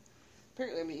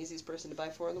 Apparently I'm the easiest person to buy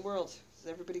for in the world. Because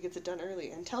everybody gets it done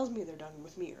early and tells me they're done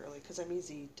with me early because I'm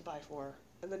easy to buy for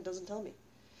and then doesn't tell me.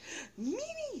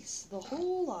 Meanies! The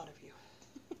whole lot of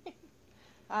you.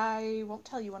 I won't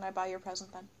tell you when I buy your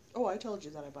present then. Oh, I told you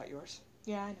that I bought yours.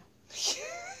 Yeah, I know.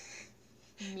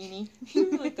 Meanie. You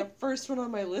were like the first one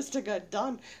on my list I got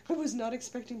done. I was not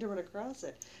expecting to run across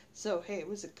it. So, hey, it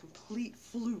was a complete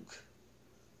fluke.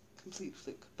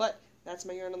 But that's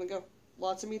my yarn on the go.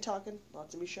 Lots of me talking,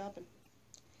 lots of me shopping.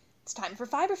 It's time for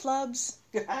fiber flubs.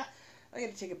 I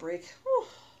gotta take a break.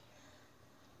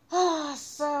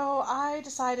 So I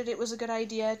decided it was a good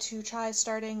idea to try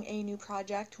starting a new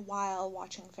project while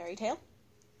watching Fairy Tale.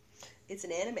 It's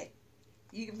an anime.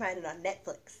 You can find it on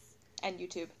Netflix. And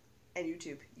YouTube.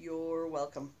 You're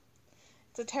welcome.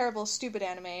 It's a terrible, stupid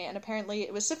anime, and apparently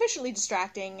it was sufficiently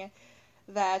distracting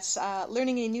that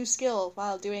learning a new skill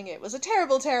while doing it was a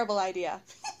terrible, terrible idea.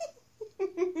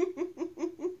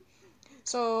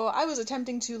 So I was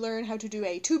attempting to learn how to do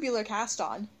a tubular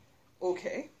cast-on.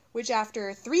 Okay. Which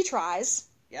after 3 tries,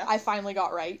 I finally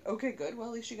got right. Okay, good. Well,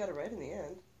 at least you got it right in the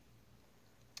end.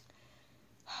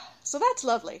 So that's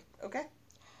lovely. Okay.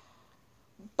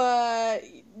 But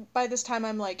by this time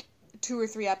I'm like 2 or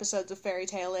 3 episodes of Fairy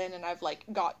Tale in, and I've like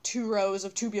got 2 rows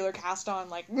of tubular cast-on,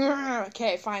 like,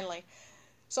 okay, finally.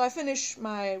 So I finish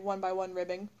my 1x1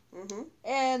 ribbing.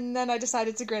 And then I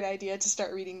decided it's a great idea to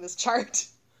start reading this chart.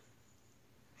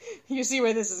 You see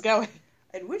where this is going.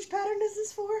 And which pattern is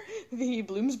this for? The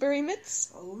Bloomsbury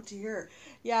mitts. Oh dear.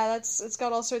 Yeah, it's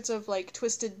got all sorts of like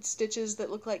twisted stitches that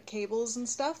look like cables and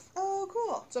stuff. Oh,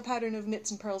 cool. It's a pattern of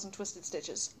knits and purls and twisted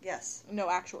stitches. Yes. No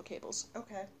actual cables.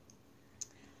 Okay.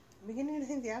 I'm beginning to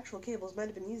think the actual cables might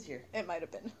have been easier. It might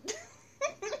have been.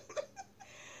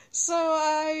 So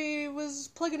I was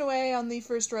plugging away on the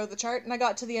first row of the chart, and I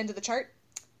got to the end of the chart.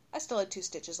 I still had 2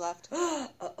 stitches left.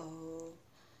 Uh-oh.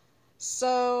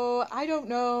 So I don't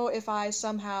know if I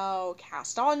somehow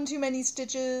cast on too many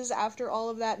stitches after all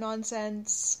of that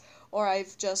nonsense, or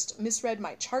I've just misread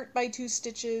my chart by 2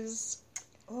 stitches.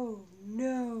 Oh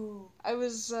no. I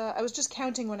was just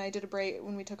counting when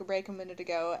we took a break a minute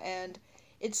ago, and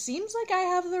it seems like I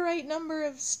have the right number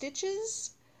of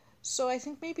stitches. So I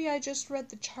think maybe I just read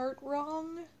the chart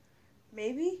wrong.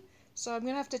 Maybe? So I'm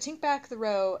gonna have to tink back the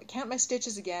row, count my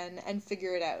stitches again, and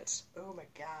figure it out. Oh my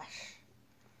gosh.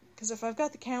 Because if I've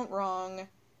got the count wrong, I'm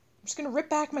just gonna rip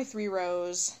back my 3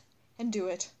 rows and do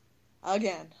it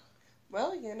again.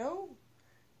 Well,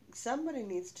 somebody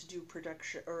needs to do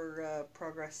production or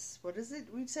progress. What is it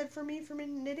we said for me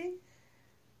knitting?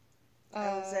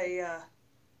 That was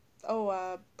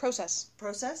a process.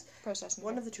 process. Process knitter.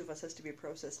 One of the 2 of us has to be a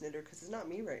process knitter because it's not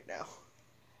me right now.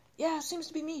 Yeah, it seems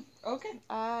to be me. Okay.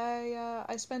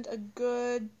 I spent a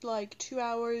good 2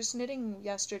 hours knitting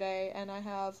yesterday, and I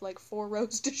have 4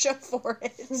 rows to show for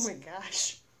it. Oh my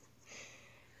gosh.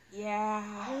 Yeah.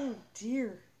 Oh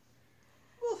dear.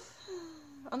 Oof.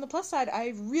 On the plus side,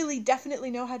 I really definitely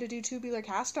know how to do tubular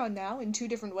cast on now in 2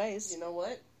 different ways. You know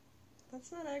what?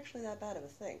 That's not actually that bad of a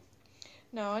thing.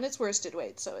 No, and it's worsted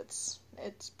weight, so it's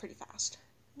pretty fast.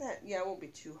 It won't be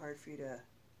too hard for you to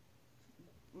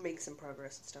make some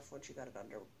progress and stuff once you got it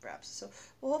under wraps. So,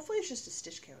 well, hopefully it's just a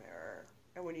stitch count error.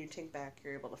 And when you think back,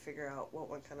 you're able to figure out what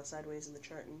went kind of sideways in the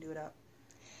chart and do it up.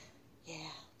 Yeah.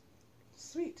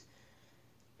 Sweet.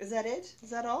 Is that it?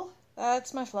 Is that all?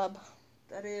 That's my flub.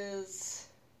 That is...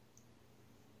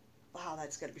 Wow,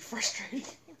 that's gotta be frustrating.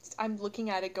 I'm looking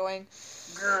at it going,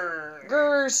 Grrr.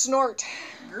 grr, snort.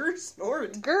 Grrr,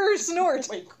 snort. Grr, snort.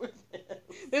 Oh my goodness.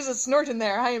 There's a snort in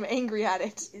there. I am angry at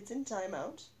it. It's in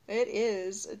timeout. It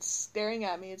is. It's staring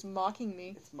at me. It's mocking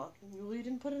me. It's mocking you. Well, you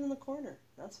didn't put it in the corner.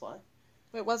 That's why.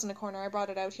 It wasn't a corner. I brought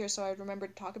it out here so I'd remember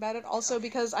to talk about it. Also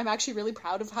because I'm actually really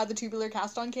proud of how the tubular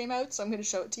cast-on came out, so I'm going to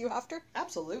show it to you after.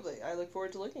 Absolutely. I look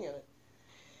forward to looking at it.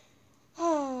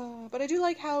 But I do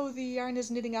like how the yarn is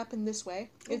knitting up in this way.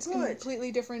 Oh, it's good.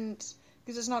 completely different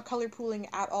because it's not color pooling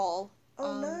at all.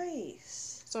 Oh,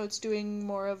 nice. So it's doing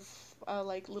more of a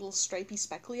little stripy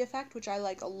speckly effect, which I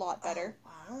like a lot better. Oh,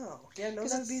 wow. Yeah, no,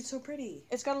 that would be so pretty.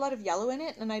 It's got a lot of yellow in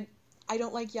it, and I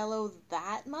don't like yellow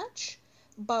that much,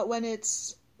 but when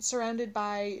it's surrounded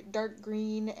by dark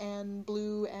green and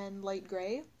blue and light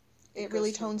gray, it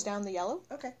really tones down the yellow.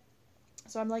 Okay.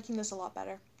 So I'm liking this a lot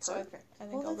better. Perfect. So I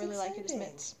think I'll really like it as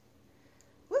mitts.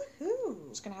 Woohoo! I'm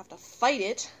just going to have to fight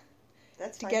it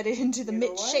to get it into the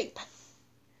mitt shape.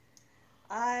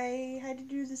 I had to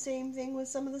do the same thing with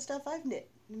some of the stuff I've knit.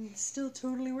 And it's still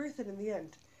totally worth it in the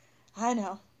end. I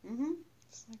know. Mm-hmm.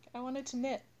 It's like, I wanted to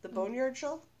knit. The boneyard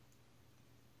shawl?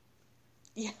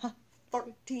 Yeah.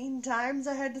 13 times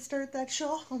I had to start that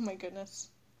shawl. Oh my goodness.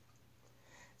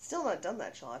 Still not done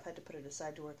that shawl. I've had to put it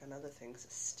aside to work on other things.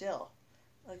 Still,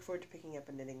 I look forward to picking up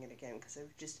and knitting it again because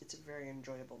it's a very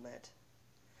enjoyable knit.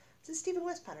 It's a Stephen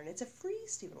West pattern. It's a free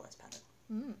Stephen West pattern.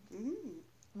 I'm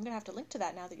going to have to link to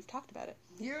that now that you've talked about it.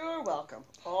 You're welcome.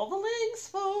 All the links,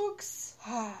 folks.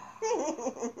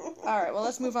 Alright, well,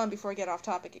 let's move on before we get off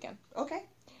topic again. Okay.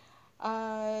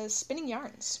 Spinning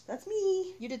yarns. That's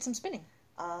me. You did some spinning.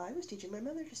 I was teaching my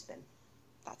mother to spin.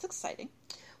 That's exciting.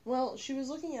 Well, she was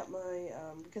looking at my,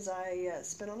 because I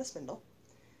spin on a spindle.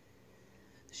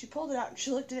 She pulled it out and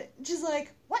she looked at it and she's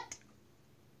like, what?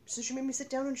 So she made me sit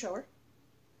down and show her.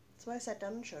 So I sat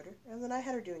down and showed her, and then I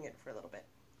had her doing it for a little bit.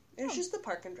 It was just the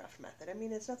park and draft method. I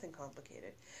mean, it's nothing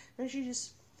complicated. And she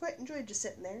just quite enjoyed just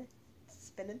sitting there,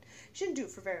 spinning. She didn't do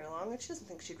it for very long, and she doesn't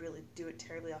think she'd really do it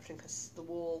terribly often because the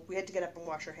wool, we had to get up and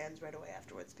wash her hands right away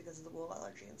afterwards because of the wool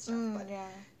allergy and stuff. But yeah.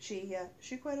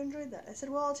 She quite enjoyed that. I said,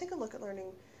 well, I'll take a look at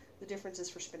learning the differences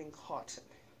for spinning cotton.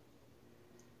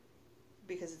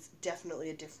 Because it's definitely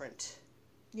a different...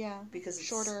 Yeah, because it's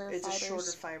fibers. a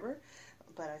shorter fiber.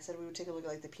 But I said we would take a look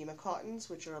at the Pima cottons,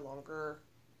 which are a longer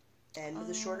end of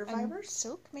the shorter fibers.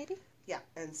 Silk, maybe? Yeah,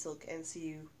 and silk, and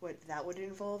see what that would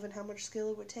involve and how much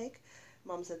skill it would take.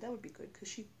 Mom said that would be good because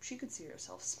she could see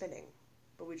herself spinning,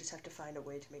 but we just have to find a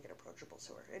way to make it approachable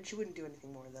to her. And she wouldn't do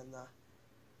anything more than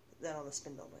on the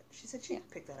spindle. But she said she'd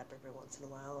pick that up every once in a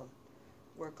while and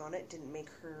work on it. Didn't make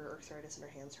her arthritis in her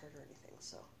hands hurt or anything.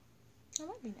 So Oh,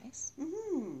 that'd be nice.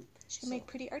 Mm-hmm. She could make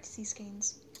pretty artsy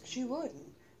skeins. She would.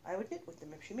 I would knit with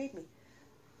them if she made me.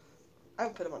 I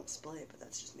would put them on display, but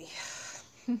that's just me.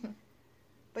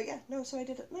 But yeah, no, so I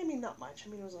did it. I mean, not much. I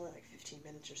mean, it was only like 15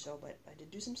 minutes or so, but I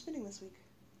did do some spinning this week.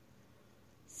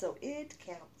 So it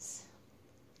counts.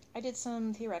 I did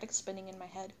some theoretic spinning in my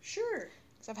head. Sure.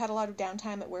 Because I've had a lot of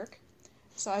downtime at work.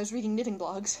 So I was reading knitting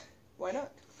blogs. Why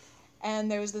not? And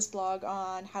there was this blog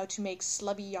on how to make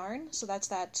slubby yarn. So that's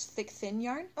that thick, thin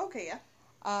yarn. Okay, yeah.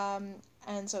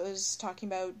 And so it was talking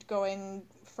about going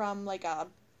from like a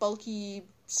bulky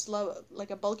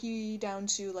down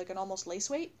to like an almost lace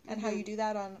weight, and how you do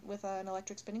that with an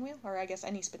electric spinning wheel, or I guess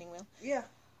any spinning wheel. Yeah.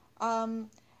 And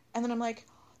then I'm like,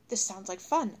 this sounds like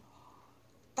fun.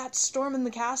 That Storm in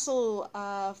the Castle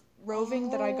roving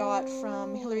that I got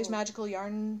from Hillary's Magical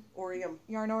Orium.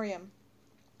 Yarnorium.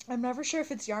 I'm never sure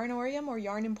if it's Yarnorium or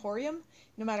Yarn Emporium,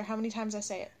 no matter how many times I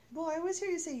say it. Well, I always hear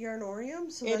you say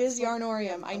Yarnorium, so it is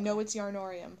Yarnorium. I know it's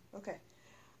Yarnorium. Okay.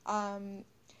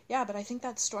 Yeah, but I think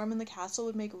that Storm in the Castle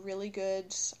would make really good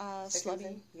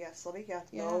slubby. Yeah, slubby, yeah.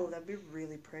 No, that'd be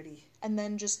really pretty. And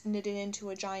then just knit it into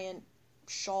a giant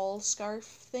shawl scarf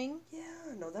thing.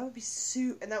 Yeah, no, that would be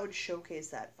and that would showcase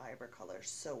that fiber color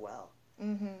so well.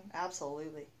 Mm-hmm.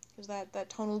 Absolutely. Because that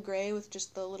tonal gray with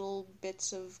just the little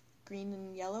bits of green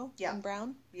and yellow and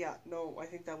brown. Yeah, no, I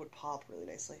think that would pop really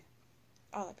nicely.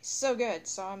 Oh, that'd be so good.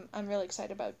 So I'm really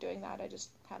excited about doing that. I just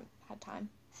haven't had time.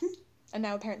 And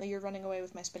now apparently you're running away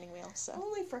with my spinning wheel, so...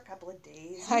 Only for a couple of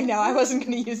days. I know, I wasn't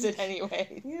going to use it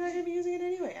anyway. You're not going to be using it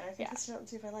anyway, and I think let's out and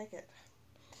see if I like it.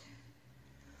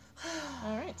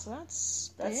 Alright, so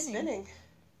that's spinning.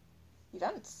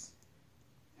 Events.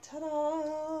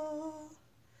 Ta-da!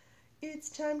 It's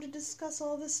time to discuss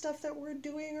all the stuff that we're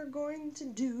doing or going to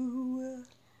do.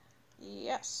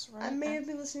 Yes, right. I may have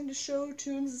been listening to show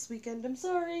tunes this weekend. I'm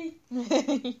sorry.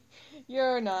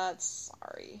 You're not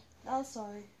sorry. Oh,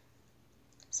 sorry.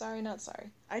 Sorry, not sorry.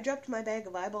 I dropped my bag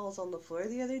of eyeballs on the floor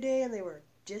the other day, and they were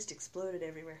just exploded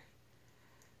everywhere.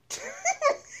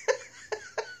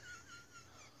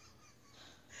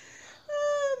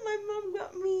 My mom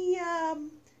got me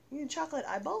chocolate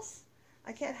eyeballs.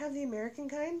 I can't have the American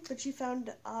kind, but she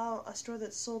found a store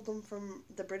that sold them from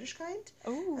the British kind.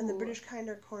 Ooh. And the British kind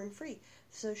are corn-free.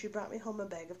 So she brought me home a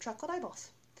bag of chocolate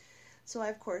eyeballs. So I,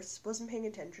 of course, wasn't paying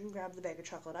attention, grabbed the bag of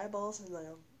chocolate eyeballs, and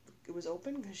it was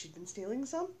open because she'd been stealing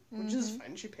some, which is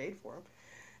fine. She paid for them.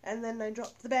 And then I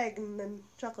dropped the bag, and then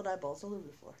chocolate eyeballs all over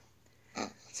the floor.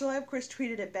 So I, of course,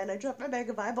 tweeted at Ben, I dropped my bag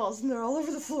of eyeballs, and they're all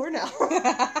over the floor now.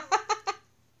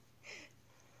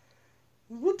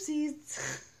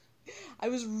 Whoopsies. I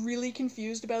was really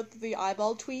confused about the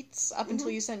eyeball tweets up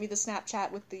until you sent me the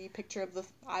Snapchat with the picture of the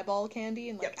eyeball candy,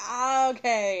 and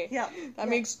okay. Yeah. That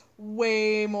makes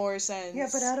way more sense. Yeah,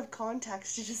 but out of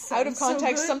context, it just out of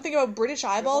context, so something about British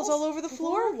eyeballs all over the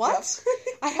floor? What?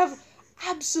 Yep. I have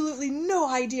absolutely no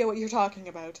idea what you're talking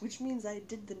about. Which means I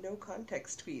did the no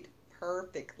context tweet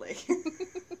perfectly.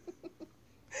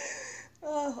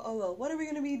 Oh well, what are we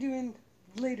going to be doing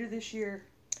later this year?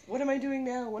 What am I doing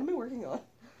now? What am I working on?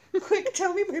 Quick,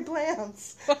 tell me my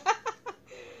plans.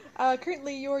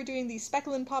 Currently, you're doing the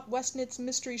Speckle and Pop West Knits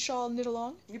Mystery Shawl Knit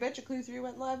Along. You Betcha Clue 3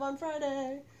 went live on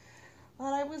Friday.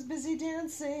 While I was busy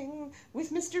dancing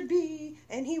with Mr. B,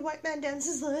 and he white man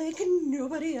dances like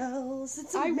nobody else.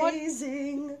 It's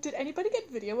amazing. Did anybody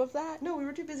get video of that? No, we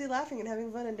were too busy laughing and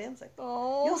having fun and dancing.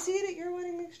 Oh. You'll see it at your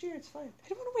wedding next year. It's fine. I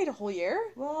don't want to wait a whole year.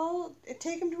 Well,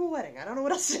 take him to a wedding. I don't know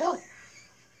what else to tell you.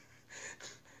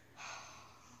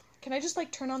 Can I just,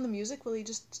 turn on the music? Will he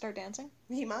just start dancing?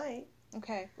 He might.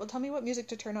 Okay. Well, tell me what music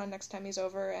to turn on next time he's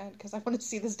over, and because I want to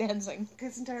see this dancing.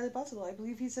 It's entirely possible. I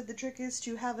believe he said the trick is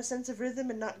to have a sense of rhythm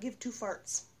and not give two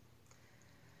farts.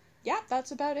 Yeah,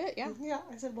 that's about it, yeah. Yeah,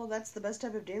 I said, well, that's the best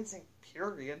type of dancing,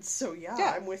 period. So,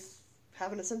 yeah, I'm with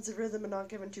having a sense of rhythm and not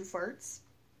giving two farts,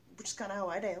 which is kind of how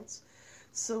I dance.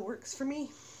 So, it works for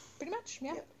me. Pretty much,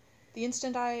 yeah. Yep. The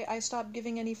instant I stop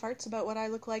giving any farts about what I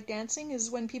look like dancing is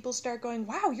when people start going,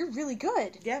 wow, you're really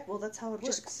good. Yeah, well, that's how it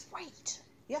works. Just great.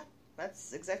 Yeah,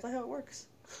 that's exactly how it works.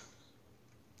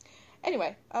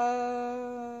 Anyway,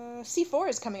 C4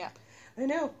 is coming up. I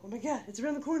know. Oh my god, it's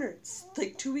around the corner. It's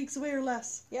 2 weeks away or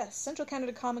less. Yes, Central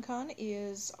Canada Comic Con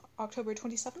is October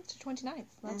 27th to 29th.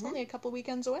 That's only a couple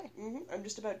weekends away. I'm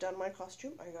just about done my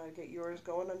costume. I gotta get yours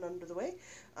going and under the way.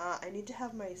 I need to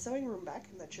have my sewing room back,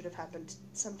 and that should have happened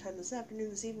sometime this afternoon,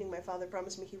 this evening. My father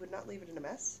promised me he would not leave it in a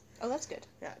mess. Oh, that's good.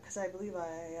 Yeah, because I believe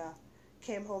I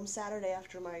came home Saturday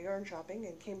after my yarn shopping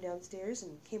and came downstairs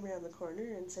and came around the corner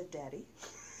and said, Daddy,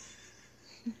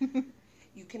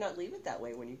 you cannot leave it that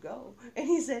way when you go. And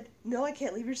he said, no, I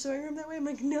can't leave your sewing room that way. I'm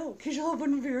like, no, because you'll have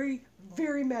one very,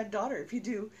 very mad daughter if you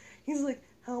do. He's like,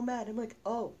 how mad? I'm like,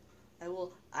 oh,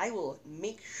 I will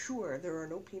make sure there are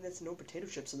no peanuts and no potato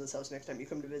chips in this house next time you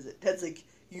come to visit. Dad's like,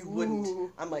 you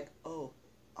wouldn't. I'm like, oh,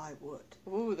 I would.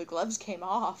 Ooh, the gloves came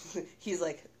off. He's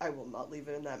like, I will not leave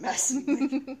it in that mess. I'm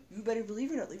like, you better believe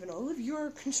you're not leaving all of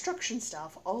your construction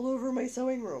stuff all over my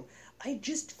sewing room. I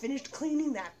just finished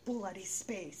cleaning that bloody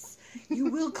space.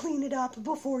 You will clean it up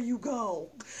before you go.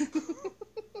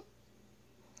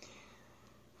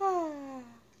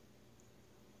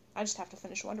 I just have to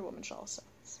finish Wonder Woman shawl, so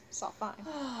it's all fine.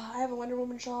 I have a Wonder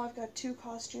Woman shawl. I've got 2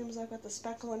 costumes. I've got the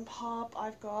Speckle and Pop.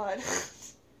 I've got...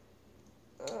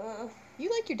 You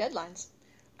like your deadlines.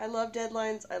 I love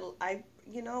deadlines. I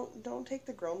don't take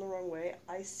the girl in the wrong way.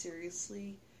 I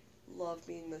seriously love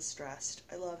being this stressed.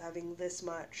 I love having this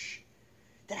much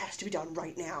that has to be done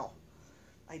right now.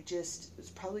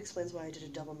 It probably explains why I did a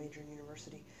double major in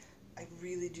university. I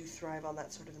really do thrive on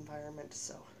that sort of environment,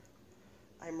 so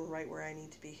I'm right where I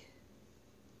need to be.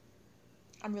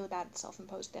 I'm really bad at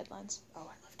self-imposed deadlines. Oh,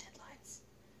 I love deadlines.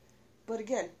 But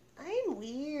again, I'm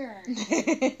weird.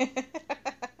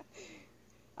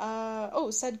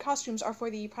 Said costumes are for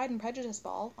the Pride and Prejudice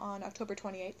Ball on October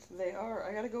 28th. They are.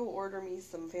 I gotta go order me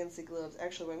some fancy gloves.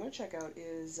 Actually, what I'm gonna check out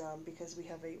is, because we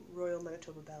have a Royal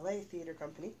Manitoba Ballet Theatre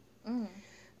Company,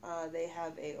 they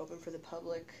have a open for the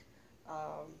public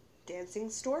dancing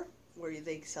store where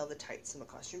they sell the tights and the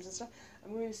costumes and stuff.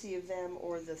 I'm going to see if them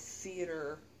or the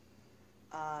theater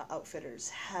outfitters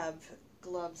have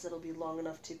gloves that'll be long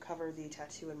enough to cover the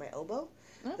tattoo in my elbow.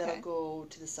 Okay. That'll go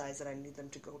to the size that I need them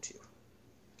to go to.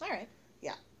 All right.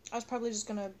 Yeah. I was probably just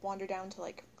going to wander down to,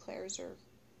 like, Claire's or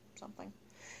something.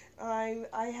 I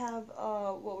have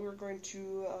what we were going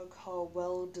to call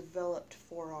well-developed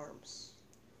forearms.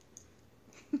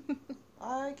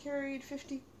 I carried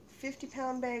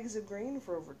 50-pound bags of grain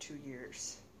for over 2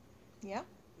 years. Yeah?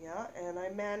 Yeah, and I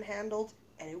manhandled,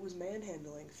 and it was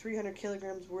manhandling, 300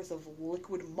 kilograms worth of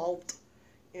liquid malt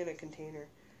in a container.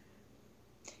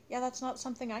 Yeah, that's not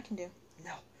something I can do.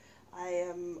 No. I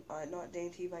am not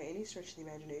dainty by any stretch of the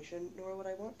imagination, nor would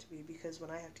I want to be, because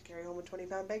when I have to carry home a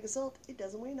 20-pound bag of salt, it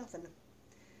doesn't weigh nothing.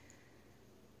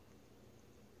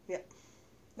 Yeah.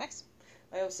 Nice.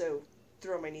 I also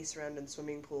throw my niece around in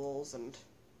swimming pools and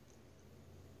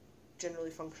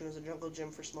generally function as a jungle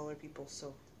gym for smaller people,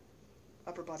 so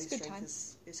upper body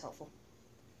strength is helpful.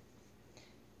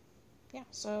 Yeah,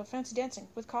 so fancy dancing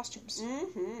with costumes.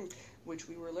 Mm-hmm. Which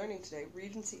we were learning today.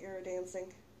 Regency era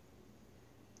dancing.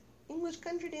 English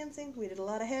country dancing. We did a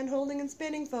lot of hand holding and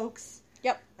spinning, folks.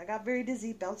 Yep. I got very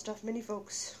dizzy, bounced off many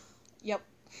folks. Yep.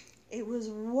 It was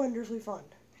wonderfully fun.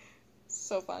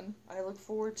 So fun. I look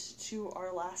forward to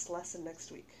our last lesson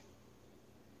next week.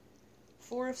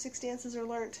 4 of 6 dances are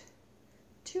learnt.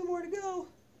 2 more to go.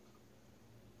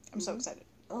 I'm so excited.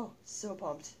 Oh, so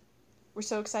pumped. We're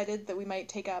so excited that we might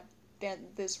take up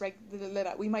this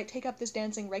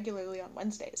dancing regularly on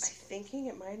Wednesdays. I'm thinking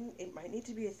it might need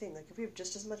to be a thing. Like if we have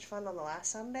just as much fun on the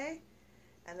last Sunday,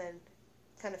 and then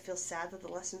kind of feel sad that the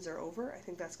lessons are over, I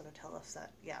think that's going to tell us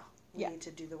that we need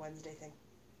to do the Wednesday thing.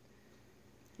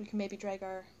 We can maybe drag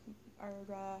our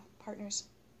partners.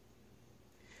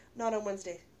 Not on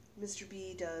Wednesday. Mr.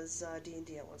 B does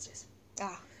D&D on Wednesdays.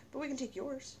 Ah. But we can take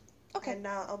yours. Okay. And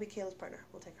I'll be Kayla's partner.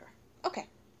 We'll take her. Okay.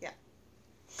 Yeah.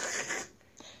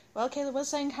 Well, Kayla was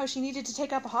saying how she needed to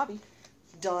take up a hobby.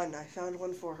 Done. I found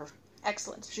one for her.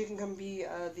 Excellent. She can come be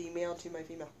the male to my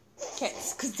female. Okay.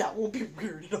 Because that won't be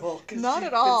weird at all. Not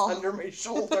at all. Fits under my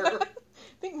shoulder. I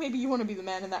think maybe you want to be the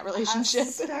man in that relationship. I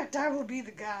suspect I will be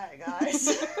the guy,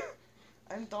 guys.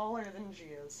 I'm taller than she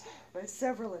is. By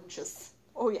several inches.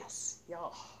 Oh, yes. Yeah.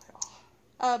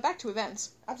 Back to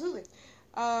events. Absolutely.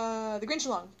 The Grinch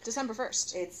Along, December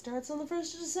 1st. It starts on the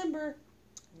 1st of December.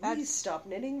 We stopped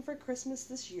knitting for Christmas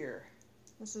this year.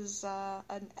 This is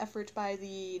an effort by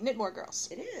the Knitmore girls.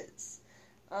 It is.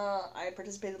 I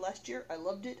participated last year. I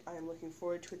loved it. I am looking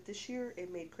forward to it this year.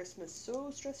 It made Christmas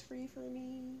so stress-free for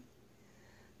me.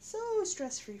 So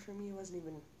stress-free for me. It wasn't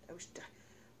even... It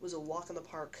was a walk in the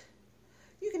park.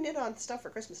 You can knit on stuff for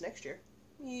Christmas next year.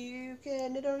 You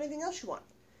can knit on anything else you want.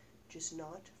 Just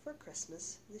not for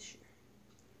Christmas this year.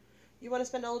 You want to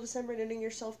spend all of December knitting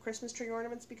yourself Christmas tree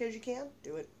ornaments because you can?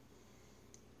 Do it.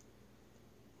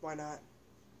 Why not?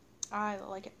 I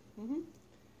like it. Mm-hmm.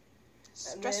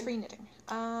 Stress-free knitting.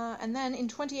 And then in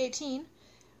 2018,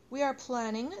 we are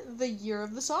planning the Year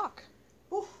of the Sock.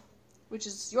 Oof. Which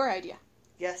is your idea.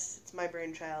 Yes, it's my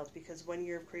brainchild, because 1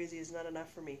 year of crazy is not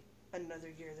enough for me. Another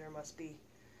year there must be.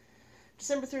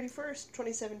 December 31st,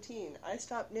 2017, I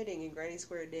stopped knitting in Granny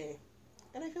Square Day.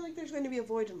 And I feel like there's going to be a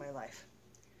void in my life.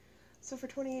 So for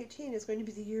 2018, it's going to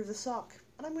be the year of the sock,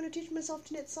 and I'm going to teach myself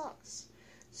to knit socks.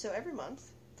 So every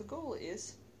month, the goal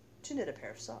is to knit a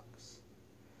pair of socks.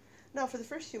 Now, for the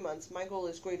first few months, my goal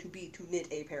is going to be to knit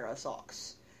a pair of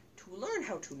socks, to learn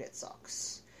how to knit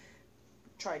socks.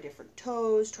 Try different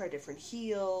toes, try different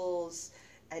heels,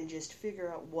 and just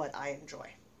figure out what I enjoy.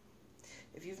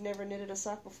 If you've never knitted a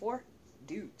sock before,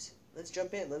 dudes, let's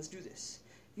jump in, let's do this.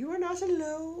 You are not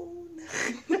alone.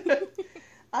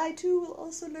 I too will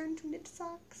also learn to knit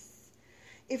socks.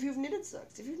 If you've knitted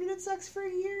socks for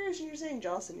years and you're saying,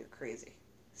 Jocelyn, you're crazy.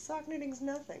 Sock knitting's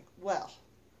nothing. Well,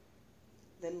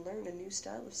 then learn a new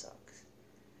style of socks.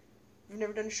 If you've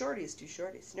never done shorties, do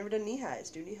shorties. If you've never done knee-highs,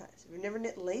 do knee-highs. If you've never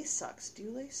knit lace socks,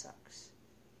 do lace socks.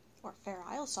 Or Fair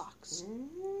Isle socks.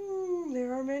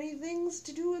 There are many things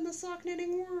to do in the sock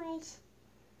knitting world.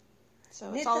 So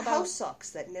Knit it's all the about house socks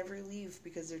that never leave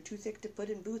because they're too thick to put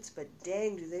in boots, but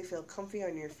dang, do they feel comfy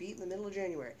on your feet in the middle of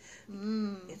January.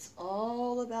 It's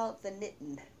all about the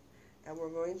knitting. And we're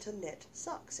going to knit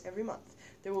socks every month.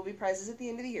 There will be prizes at the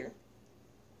end of the year,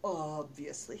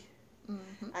 obviously.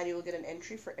 And you will get an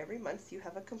entry for every month you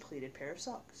have a completed pair of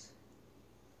socks.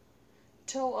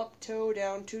 Toe up, toe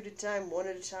down, two at a time, one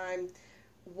at a time.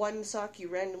 One sock you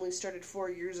randomly started 4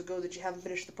 years ago that you haven't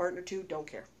finished the partner to, don't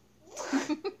care.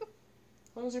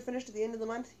 As long as they're finished at the end of the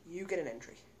month, you get an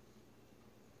entry.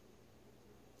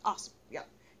 awesome. Yeah.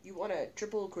 You want to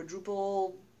triple,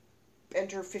 quadruple,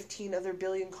 enter 15 other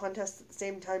billion contests at the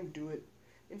same time, do it.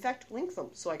 In fact, link them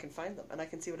so I can find them and I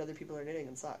can see what other people are knitting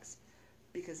in socks.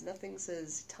 Because nothing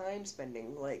says time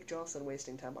spending like Jocelyn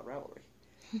wasting time on Ravelry.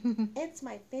 It's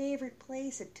my favorite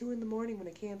place at 2 in the morning when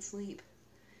I can't sleep.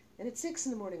 And at 6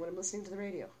 in the morning when I'm listening to the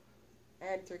radio.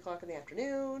 And 3 o'clock in the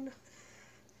afternoon.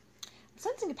 I'm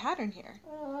sensing a pattern here.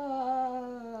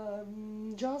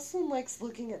 Jocelyn likes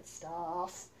looking at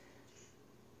stuff.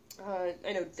 I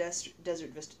know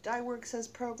Desert Vista Dye Works has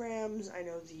programs. I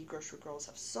know the Grocery Girls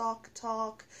have Sock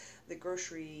Talk. The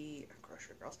Grocery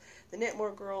Girls. The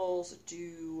Knitmore Girls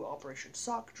do Operation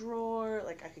Sock Drawer.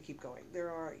 Like, I could keep going. There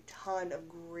are a ton of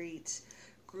great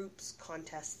groups,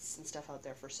 contests, and stuff out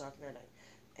there for sock knitting.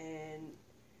 And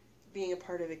being a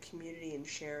part of a community and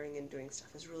sharing and doing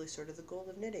stuff is really sort of the goal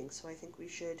of knitting. So I think we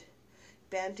should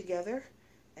band together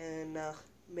and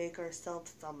make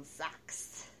ourselves some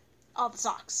socks. All the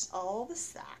socks. All the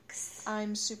socks.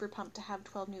 I'm super pumped to have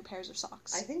 12 new pairs of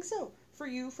socks. I think so. For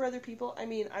you, for other people, I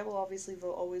mean, I will obviously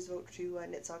always vote to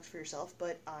knit socks for yourself,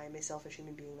 but I'm a selfish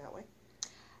human being that way.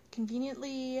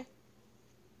 Conveniently,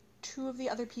 2 of the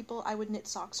other people I would knit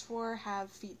socks for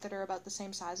have feet that are about the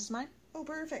same size as mine. Oh,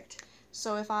 perfect.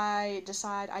 So if I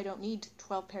decide I don't need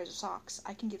 12 pairs of socks,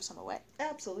 I can give some away.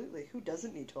 Absolutely. Who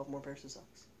doesn't need 12 more pairs of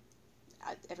socks?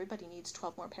 Everybody needs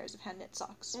 12 more pairs of hand knit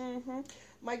socks.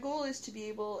 My goal is to be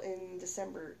able, in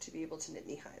December, to be able to knit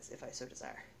knee-highs, if I so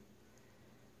desire.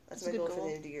 That's my goal for the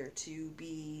end of the year, to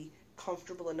be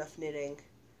comfortable enough knitting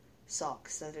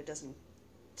socks that it doesn't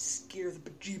scare the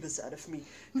bejeebus out of me,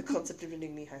 the concept of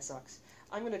knitting knee-high socks.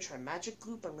 I'm going to try magic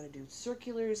loop, I'm going to do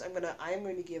circulars, I'm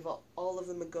going to give all of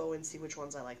them a go and see which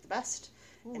ones I like the best.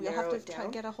 Ooh, you'll have to try to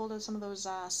get a hold of some of those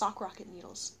sock rocket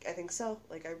needles. I think so.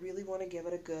 Like, I really want to give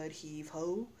it a good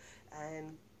heave-ho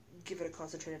and give it a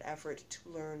concentrated effort to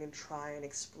learn and try and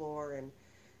explore and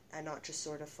not just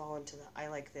sort of fall into the, I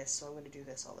like this, so I'm going to do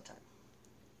this all the time.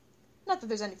 Not that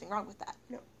there's anything wrong with that.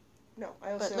 No.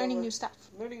 I also, but learning new stuff.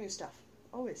 Learning new stuff.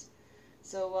 Always.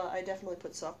 So I definitely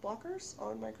put sock blockers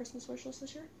on my Christmas wish list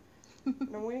this year.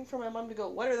 And I'm waiting for my mom to go,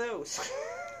 what are those?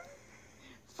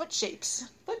 Foot shapes.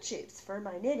 Foot shapes for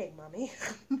my knitting, Mommy.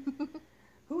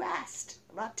 Who asked?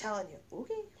 I'm not telling you.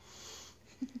 Okay.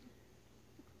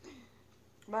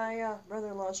 My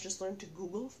brother-in-law's just learned to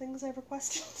Google things I've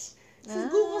requested. So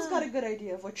Google's got a good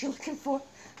idea of what you're looking for.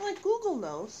 I'm like, Google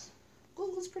knows.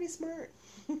 Google's pretty smart.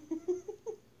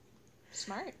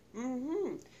 Smart.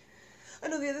 I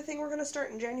know the other thing we're going to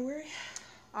start in January.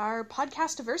 Our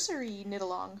podcast-iversary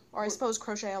knit-along. Or I suppose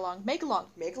crochet-along. Make-along.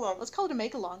 Make-along. Let's call it a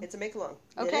make-along. It's a make-along.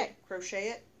 Okay. Knit it, crochet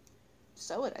it.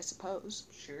 Sew it, I suppose.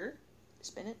 Sure.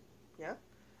 Spin it. Yeah.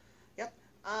 Yep.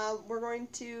 We're going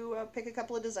to pick a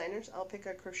couple of designers. I'll pick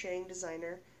a crocheting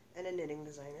designer and a knitting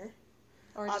designer.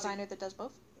 Or a designer that does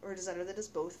both. Or a designer that does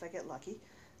both, if I get lucky.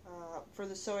 For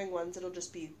the sewing ones, it'll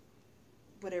just be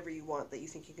whatever you want that you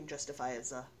think you can justify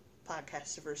as a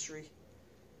podcast-iversary.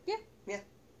 Yeah.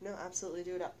 No, absolutely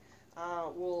do it up.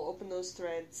 We'll open those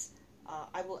threads.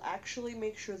 I will actually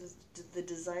make sure that the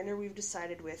designer we've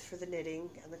decided with for the knitting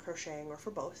and the crocheting, or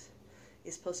for both,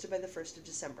 is posted by the 1st of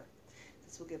December.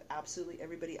 This will give absolutely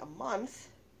everybody a month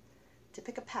to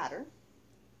pick a pattern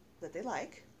that they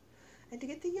like and to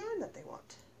get the yarn that they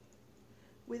want.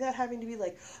 without having to be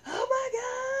like, oh my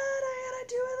god, I gotta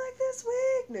do it like this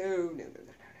week. No.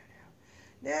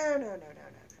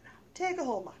 Take a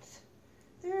whole month.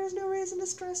 There is no reason to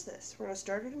stress this. We're going to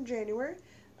start it in January.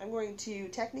 I'm going to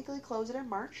technically close it in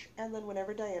March, and then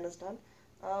whenever Diana's done,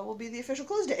 will be the official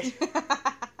close date.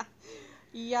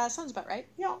 Yeah, sounds about right.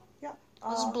 Yeah.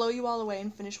 I'll just blow you all away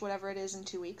and finish whatever it is in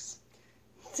 2 weeks.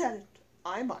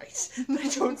 I might, but I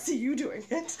don't see you doing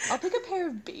it. I'll pick a pair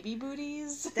of baby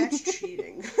booties. That's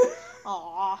cheating.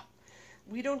 Aww.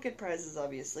 We don't get prizes,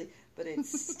 obviously, but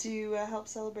it's to help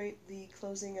celebrate the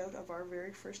closing out of our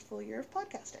very first full year of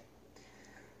podcasting.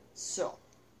 So,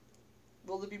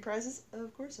 will there be prizes?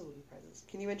 Of course there will be prizes.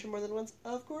 Can you enter more than once?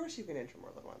 Of course you can enter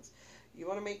more than once. You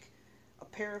want to make a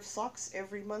pair of socks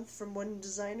every month from one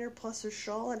designer plus a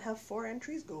shawl and have 4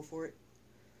 entries? Go for it.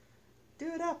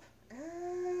 Do it up.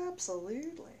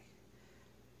 Absolutely.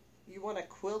 You want to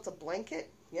quilt a blanket?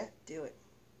 Yeah, do it.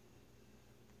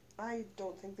 I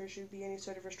don't think there should be any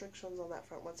sort of restrictions on that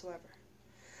front whatsoever.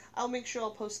 I'll make sure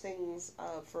I'll post things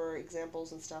for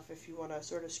examples and stuff if you want to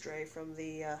sort of stray from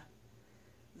the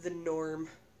norm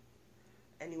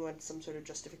and you want some sort of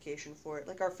justification for it,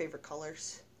 like our favorite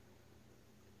colors.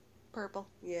 Purple.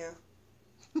 Yeah.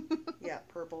 Yeah,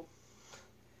 purple.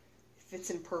 If it's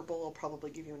in purple, I'll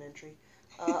probably give you an entry.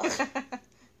 I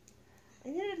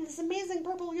needed this amazing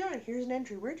purple yarn. Here's an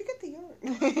entry. Where'd you get the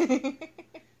yarn?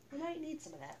 I might need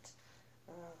some of that.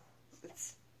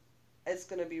 It's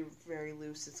going to be very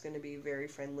loose. It's going to be very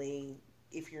friendly.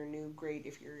 If you're new, great.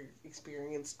 If you're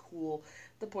experienced, cool.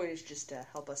 The point is just to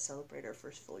help us celebrate our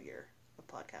first full year of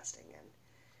podcasting and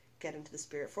get into the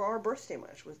spirit for our birthday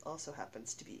month, which also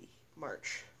happens to be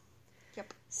March.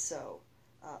 Yep. So,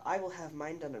 I will have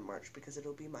mine done in March because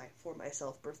it'll be my for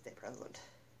myself birthday present.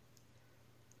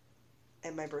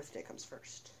 And my birthday comes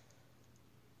first.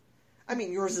 I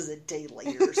mean, yours is a day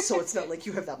later, so it's not like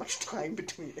you have that much time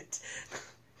between it.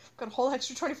 Got a whole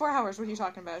extra 24 hours. What are you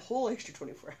talking about? A whole extra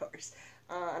 24 hours.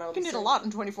 And You can do a lot in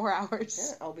 24 hours.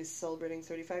 Yeah, I'll be celebrating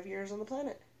 35 years on the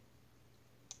planet.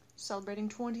 Celebrating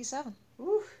 27.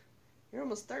 Ooh, you're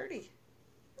almost 30.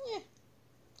 Yeah.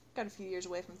 Got a few years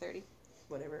away from 30.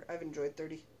 Whatever. I've enjoyed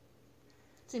 30.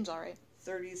 Seems alright.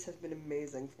 30s have been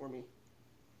amazing for me.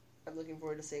 I'm looking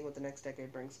forward to seeing what the next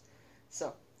decade brings.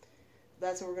 So,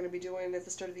 that's what we're going to be doing at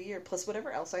the start of the year, plus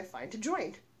whatever else I find to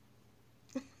join.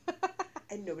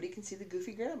 And nobody can see the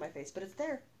goofy grin on my face, but it's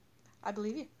there. I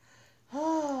believe you.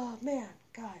 Oh, man,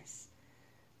 guys.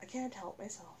 I can't help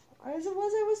myself. I was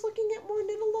looking at more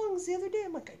knit-alongs the other day.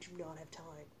 I'm like, I do not have time.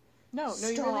 No, you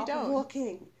really don't. Stop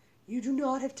looking. You do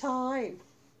not have time.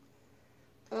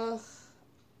 Ugh.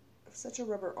 I have such a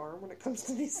rubber arm when it comes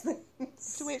to these things. You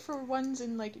have to wait for ones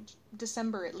in,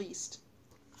 December at least.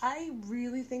 I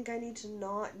really think I need to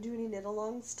not do any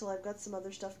knit-alongs till I've got some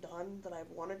other stuff done that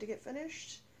I've wanted to get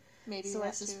finished. Maybe. So I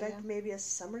suspect maybe a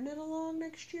summer knit-along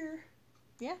next year.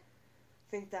 Yeah. I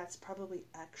think that's probably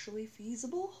actually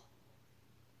feasible.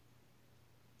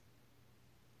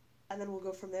 And then we'll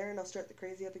go from there and I'll start the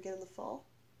crazy up again in the fall.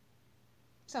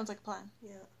 Sounds like a plan.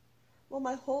 Yeah. Well,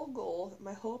 my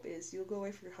hope is you'll go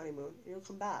away for your honeymoon and you'll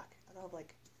come back and I'll have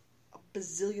a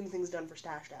bazillion things done for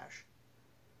Stash Dash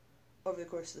over the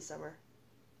course of the summer.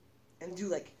 And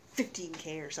do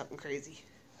 15K or something crazy.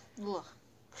 Ugh.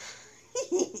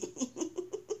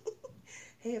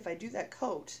 Hey, if I do that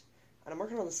coat, and I'm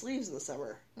working on the sleeves in the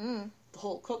summer, the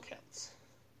whole coat counts.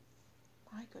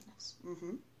 My goodness.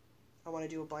 Mm-hmm. I want to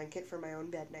do a blanket for my own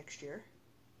bed next year.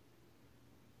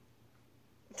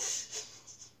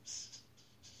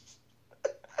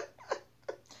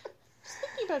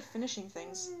 Thinking about finishing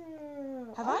things.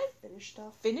 Have I finished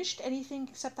stuff? Finished anything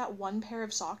except that one pair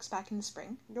of socks back in the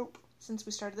spring? Nope. Since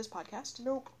we started this podcast?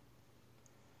 Nope.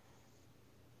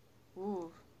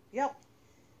 Ooh. Yep.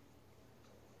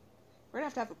 We're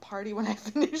gonna have a party when I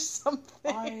finish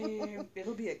something.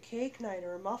 It'll be a cake night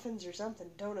or muffins or something.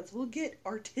 Donuts. We'll get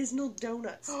artisanal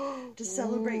donuts to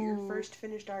celebrate your first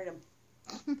finished item.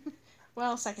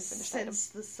 Well, second finished item. Since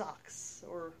the socks.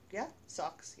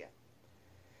 Socks, yeah.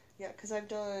 Yeah, because I've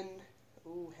done...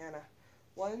 Ooh, Hannah.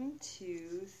 1,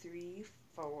 2, 3,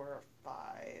 4, 5,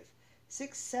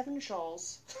 6, 7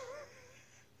 shawls.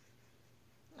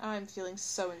 I'm feeling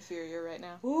so inferior right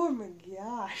now. Oh my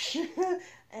gosh.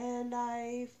 And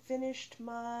I finished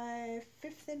my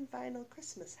 5th and final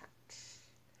Christmas hat,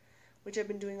 which I've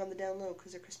been doing on the down low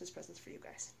because they're Christmas presents for you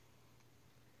guys.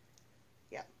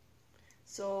 Yeah.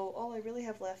 So all I really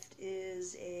have left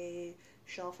is a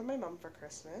shawl for my mom for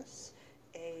Christmas,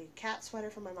 a cat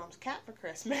sweater for my mom's cat for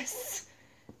Christmas,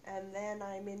 and then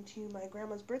I'm into my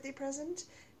grandma's birthday present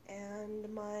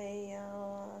and my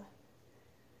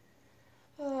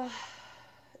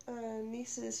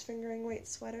niece's fingering weight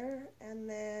sweater, and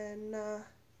then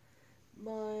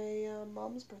my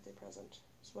mom's birthday present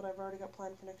is what I've already got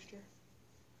planned for next year.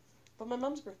 But my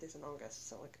mom's birthday's in August,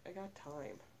 so like I got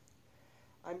time.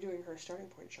 I'm doing her starting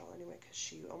point shawl anyway, because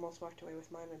she almost walked away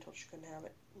with mine and told she couldn't have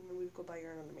it. And then we'd go buy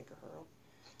yarn and make her own.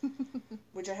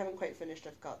 Which I haven't quite finished.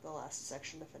 I've got the last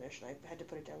section to finish, and I had to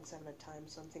put it down because I haven't had time,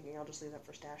 so I'm thinking I'll just leave that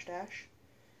for Stash Dash.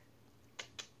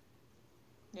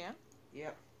 Yeah?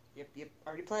 Yep.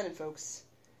 Already planning, folks.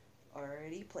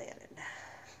 Already planning.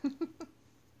 But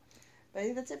I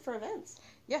think that's it for events.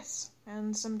 Yes,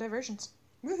 and some diversions.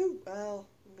 Woohoo! Well,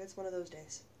 it's one of those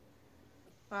days.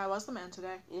 I was the man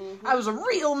today. Mm-hmm. I was a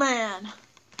real man!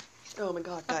 Oh my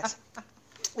god, guys. If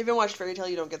you haven't watched Fairy Tale,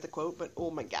 you don't get the quote, but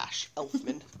oh my gosh,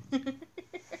 Elfman.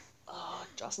 Oh,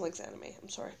 Jocelyn likes anime. I'm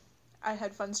sorry. I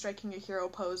had fun striking a hero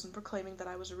pose and proclaiming that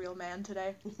I was a real man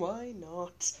today. Why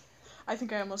not? I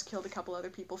think I almost killed a couple other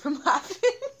people from laughing.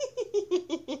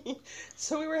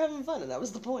 So we were having fun, and that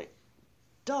was the point.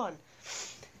 Done.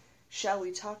 Shall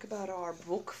we talk about our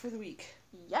book for the week?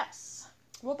 Yes.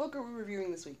 What book are we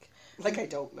reviewing this week? Like, I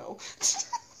don't know.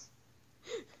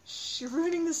 Shh, you're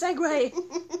ruining the segue.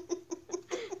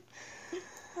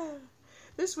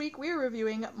 This week we are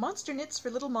reviewing Monster Knits for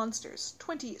Little Monsters,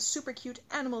 20 super cute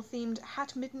animal-themed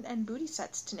hat, mitten, and booty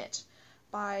sets to knit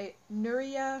by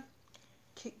Nuria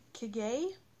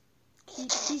Kigay?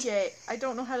 Kigay. I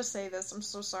don't know how to say this, I'm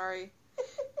so sorry.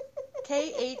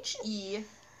 Khegay.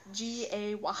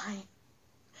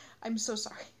 I'm so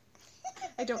sorry.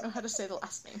 I don't know how to say the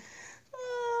last name.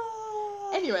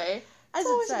 Anyway, as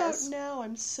it says... About now,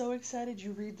 I'm so excited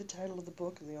you read the title of the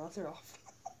book and the author off.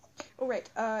 Oh, right.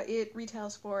 It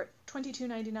retails for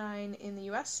 $22.99 in the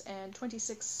US and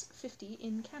 $26.50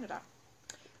 in Canada.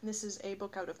 And this is a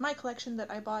book out of my collection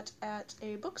that I bought at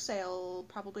a book sale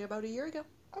probably about a year ago.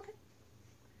 Okay.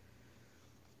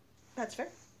 That's fair.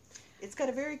 It's got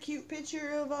a very cute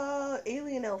picture of a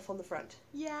alien elf on the front.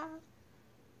 Yeah.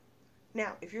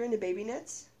 Now, if you're into baby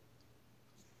knits,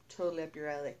 totally up your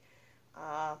alley.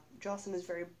 Jocelyn is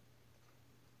very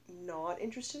not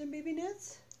interested in baby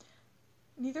knits.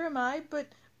 Neither am I, but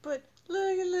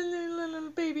little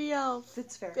baby elf.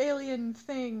 That's fair. Alien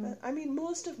thing. I mean,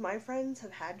 most of my friends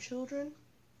have had children,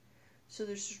 so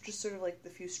there's just sort of like the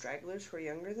few stragglers who are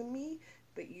younger than me,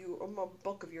 but a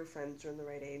bulk of your friends are in the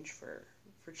right age for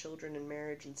children and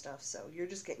marriage and stuff, so you're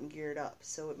just getting geared up,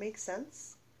 so it makes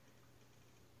sense.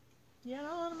 Yeah,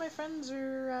 a lot of my friends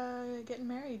are getting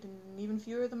married, and even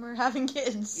fewer of them are having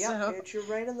kids. Yeah, so. You're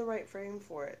right in the right frame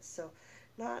for it, so...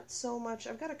 Not so much.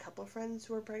 I've got a couple of friends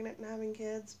who are pregnant and having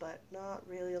kids, but not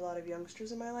really a lot of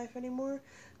youngsters in my life anymore.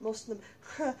 Most of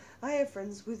them... I have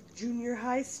friends with junior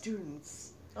high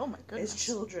students. Oh my goodness. As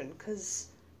children, because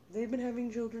they've been having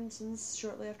children since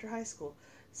shortly after high school.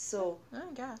 So... I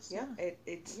guess. Yeah,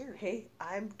 it's... Weird. Hey,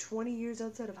 I'm 20 years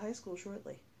outside of high school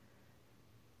shortly.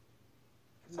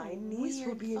 My niece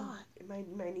will be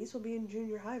my niece will be in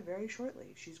junior high very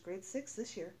shortly. She's grade 6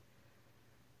 this year.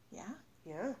 Yeah?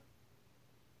 Yeah.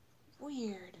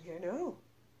 Weird. You know.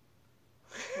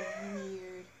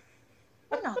 Weird.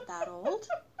 We're not that old.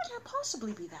 Can't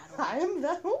possibly be that old. I am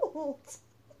that old.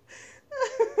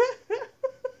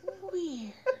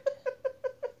 Weird.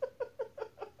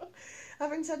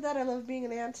 Having said that, I love being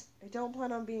an aunt. I don't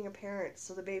plan on being a parent,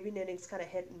 so the baby knitting's kind of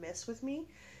hit and miss with me.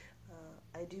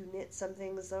 I do knit some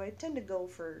things, though I tend to go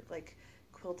for, like,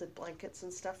 quilted blankets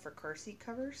and stuff for car seat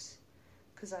covers,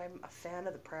 because I'm a fan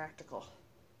of the practical.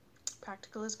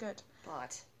 Practical is good.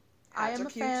 But I am a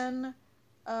fan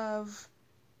of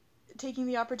taking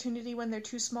the opportunity when they're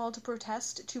too small to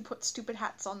protest to put stupid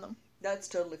hats on them. That's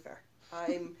totally fair.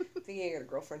 I'm thinking I got a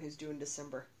girlfriend who's due in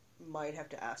December. Might have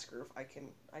to ask her if I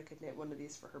could knit one of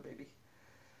these for her baby.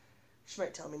 She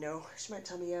might tell me no. She might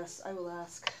tell me yes. I will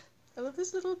ask. I love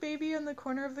this little baby on the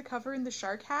corner of the cover in the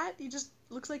shark hat. He just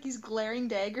looks like he's glaring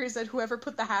daggers at whoever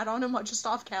put the hat on him just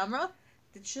off camera.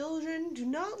 The children do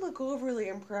not look overly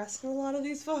impressed in a lot of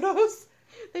these photos.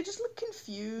 They just look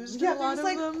confused, yeah, a lot of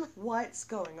them. What's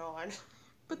going on?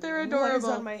 But they're adorable. What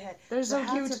is on my head? They're so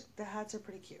cute. The hats are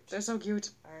pretty cute. They're so cute.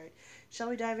 Alright. Shall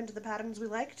we dive into the patterns we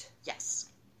liked? Yes.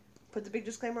 Put the big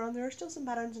disclaimer on, there are still some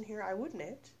patterns in here I would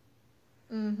knit.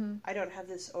 Mm-hmm. I don't have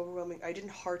this overwhelming... I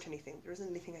didn't heart anything. There isn't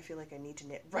anything I feel like I need to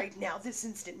knit right now. This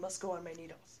instant must go on my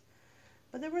needles.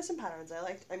 But there were some patterns I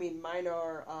liked. I mean, mine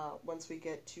are, once we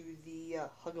get to the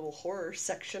huggable horror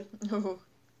section. Oh.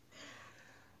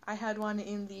 I had one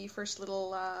in the first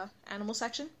little animal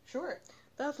section. Sure.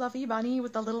 The fluffy bunny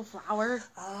with the little flower.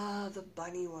 Ah, the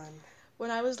bunny one. When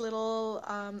I was little,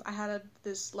 I had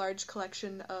this large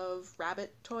collection of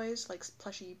rabbit toys, like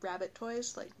plushy rabbit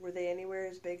toys. Like, were they anywhere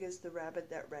as big as the rabbit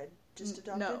that Red just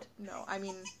adopted? No. I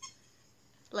mean,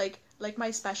 like my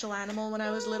special animal when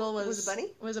I was little was a bunny.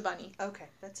 Was a bunny. Okay,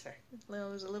 that's fair. It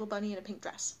was a little bunny in a pink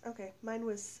dress. Okay, mine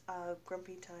was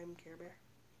Grumpy Time Care Bear.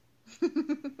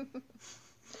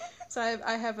 So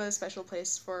I have a special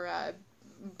place for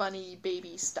bunny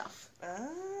baby stuff.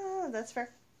 Ah, that's fair.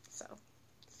 So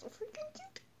freaking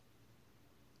cute.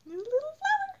 His little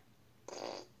flower.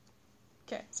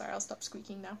 Okay, sorry, I'll stop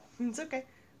squeaking now. It's okay.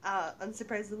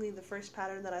 Unsurprisingly, the first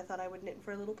pattern that I thought I would knit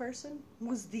for a little person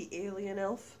was the alien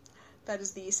elf. That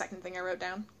is the second thing I wrote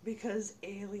down. Because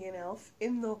alien elf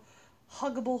in the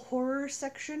huggable horror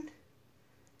section.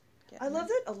 I love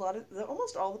that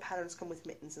almost all the patterns come with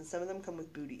mittens, and some of them come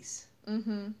with booties.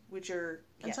 Mm-hmm. Which are,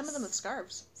 and some of them with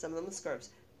scarves. Some of them with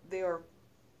scarves. They are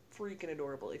freaking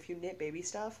adorable. If you knit baby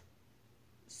stuff,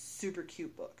 super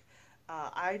cute book.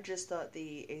 I just thought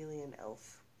the alien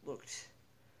elf looked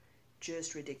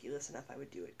just ridiculous enough I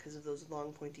would do it because of those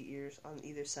long pointy ears on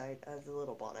either side of the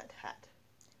little bonnet hat.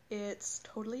 It's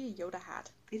totally a Yoda hat.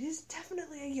 It is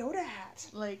definitely a Yoda hat.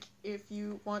 Like, if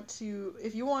you want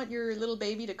your little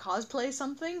baby to cosplay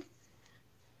something,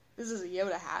 this is a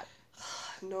Yoda hat.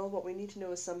 No, what we need to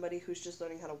know is somebody who's just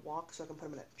learning how to walk so I can put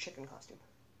him in a chicken costume.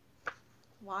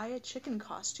 Why a chicken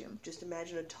costume? Just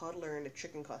imagine a toddler in a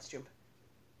chicken costume.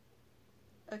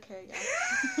 Okay, yeah.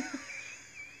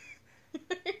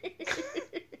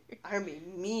 I'm a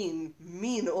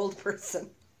mean old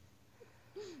person.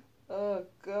 Oh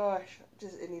gosh,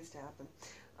 it needs to happen.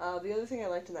 The other thing I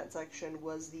liked in that section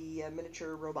was the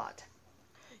miniature robot.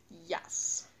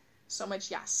 Yes. So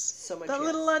much yes. So much the yes.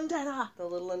 little antenna. The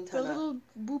little antenna. The little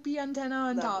boopy antenna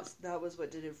on top. That was what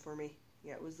did it for me.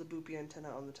 Yeah, it was the boopy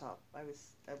antenna on the top. I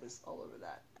was all over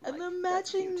that. And the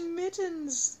matching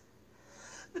mittens.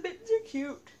 The mittens are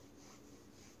cute.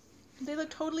 They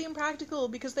look totally impractical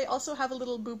because they also have a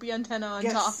little boopy antenna on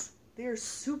top. Yes, they are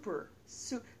super.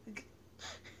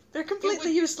 They're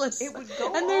completely useless. It would go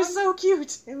and on, they're so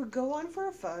cute. It would go on for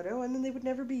a photo, and then they would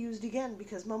never be used again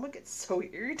because Mom would get so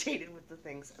irritated with the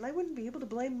things, and I wouldn't be able to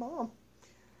blame Mom.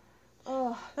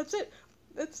 Oh, that's it.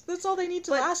 That's all they need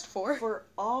to last for. For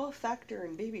awe factor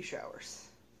in baby showers.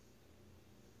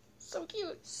 So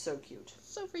cute. So cute.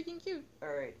 So freaking cute. All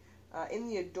right. In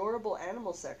the adorable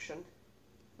animal section.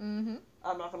 Mm-hmm.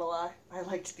 I'm not gonna lie, I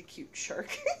liked the cute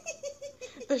shark.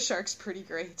 The shark's pretty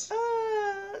great.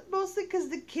 Mostly because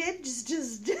the kid just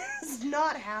is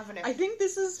not having it. I think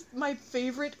this is my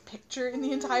favorite picture in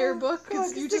the entire book.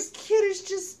 God, the kid is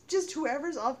just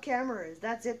whoever's off camera is.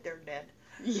 That's it, they're dead.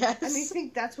 Yes. And I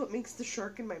think that's what makes the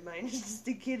shark in my mind. It's just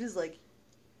the kid is like,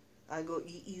 I go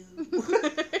eat you.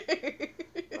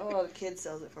 Oh, the kid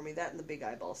sells it for me. That and the big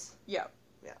eyeballs. Yeah.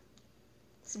 Yeah.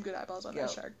 Some good eyeballs on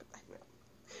that shark. Yeah.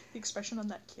 The expression on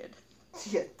that kid.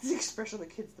 Yeah, the expression on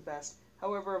the kid's the best.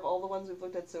 However, of all the ones we've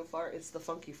looked at so far, it's the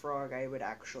funky frog I would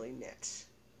actually knit.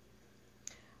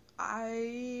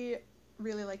 I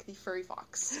really like the furry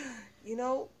fox. You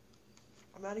know,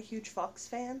 I'm not a huge fox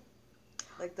fan.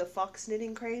 Like, the fox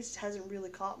knitting craze hasn't really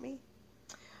caught me.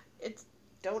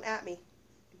 Don't at me.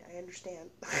 I understand.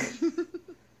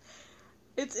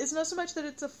 It's not so much that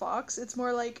it's a fox, it's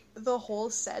more like the whole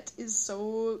set is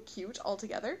so cute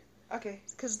altogether. Okay.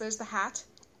 Because there's the hat,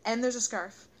 and there's a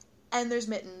scarf, and there's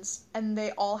mittens, and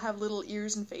they all have little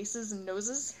ears and faces and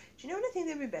noses. Do you know what I think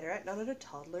they'd be better at? Not at a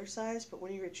toddler size, but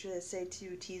when you reach, say,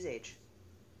 to T's age.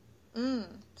 So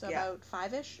about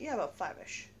 5-ish? Yeah, about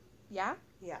 5-ish. Yeah?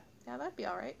 Yeah. Yeah, that'd be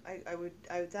alright. I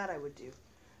would do.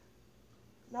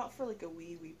 Not for, like, a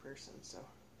wee person, so.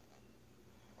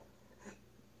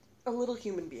 A little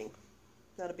human being.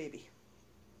 Not a baby.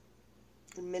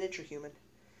 A miniature human.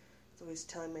 I was always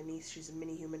telling my niece she's a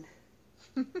mini human.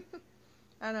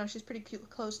 I don't know, she's pretty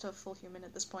close to a full human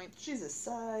at this point. She's a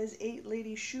size 8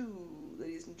 lady shoe,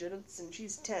 ladies and gents, and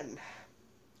she's 10.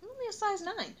 I'm only a size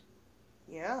 9.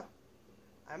 Yeah.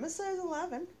 I'm a size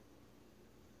 11.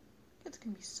 Kids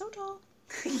can be so tall.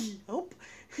 Nope.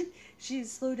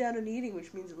 She's slowed down in eating,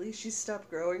 which means at least she's stopped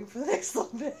growing for the next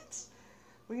little bit.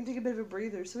 We can take a bit of a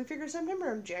breather, so we figure sometime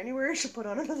around January she'll put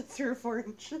on another 3 or 4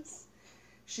 inches.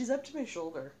 She's up to my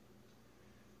shoulder.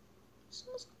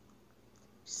 She's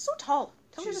so tall.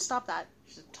 Tell her to stop that.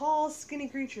 She's a tall, skinny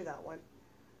creature, that one.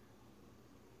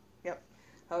 Yep.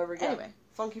 However, yeah. Anyway.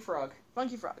 Funky frog.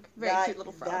 Funky frog. Very cute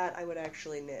little frog. That I would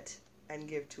actually knit and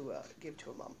give to a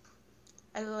mom.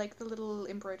 I like the little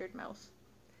embroidered mouth.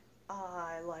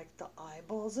 I like the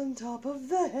eyeballs on top of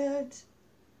the head.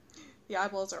 The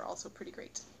eyeballs are also pretty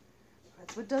great.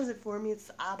 That's what does it for me. It's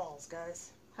the eyeballs,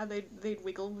 guys. How they'd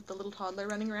wiggle with the little toddler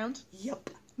running around? Yep.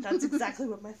 That's exactly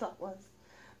what my thought was.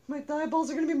 My thigh balls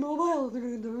are going to be mobile. They're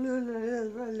going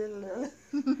to...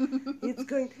 It's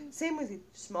going... Same with you.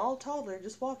 Small toddler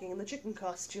just walking in the chicken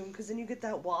costume, because then you get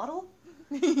that waddle.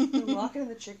 You're walking in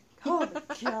the chicken... Oh, my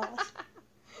gosh.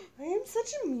 I am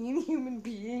such a mean human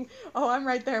being. Oh, I'm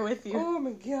right there with you. Oh,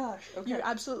 my gosh. Okay. You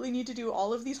absolutely need to do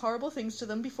all of these horrible things to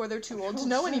them before they're too old to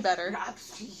know any better.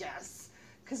 Yes.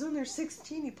 Because when they're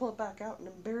 16, you pull it back out and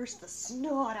embarrass the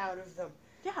snot out of them.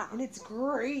 Yeah. And it's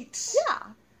great. Yeah.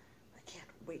 I can't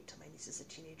wait till my niece is a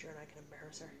teenager and I can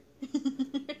embarrass her.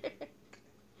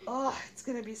 Oh, it's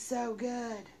going to be so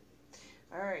good.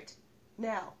 All right.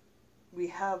 Now, we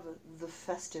have the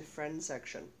festive friend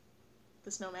section.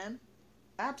 The snowman?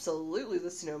 Absolutely the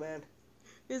snowman.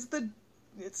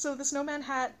 So the snowman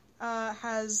hat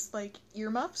has, like,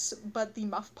 earmuffs, but the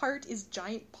muff part is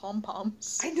giant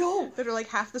pom-poms. I know! That are, like,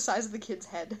 half the size of the kid's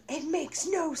head. It makes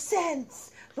no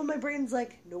sense! But my brain's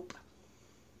like, nope.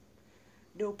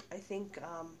 Nope, I think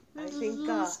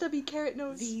little stubby carrot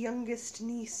nose. The youngest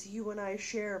niece you and I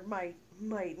share might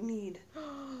need.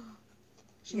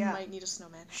 She might need a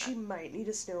snowman hat. She might need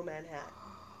a snowman hat.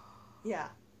 Yeah.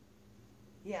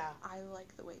 Yeah. I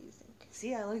like the way you think.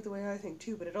 See, I like the way I think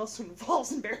too, but it also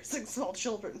involves embarrassing small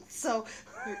children. So,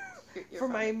 you're for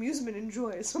my amusement and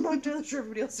joy, so I'm not entirely sure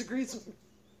everybody else agrees with me.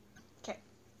 Okay.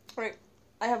 Alright,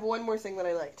 I have one more thing that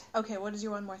I liked. Okay, what is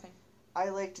your one more thing? I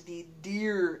liked the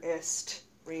dearest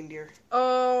reindeer.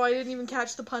 Oh, I didn't even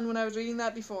catch the pun when I was reading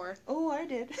that before. Oh, I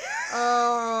did.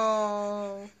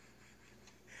 Oh.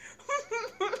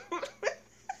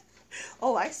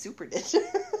 Oh, I super did.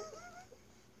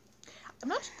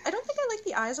 I don't think I like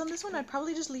the eyes on this one. I'd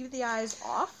probably just leave the eyes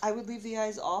off. I would leave the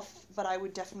eyes off, but I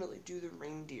would definitely do the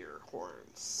reindeer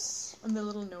horns. And the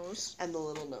little nose. And the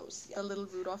little nose, yeah. The little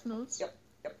Rudolph nose?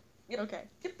 Yep. Okay.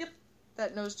 Yep.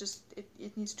 That nose just,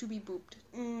 it needs to be booped.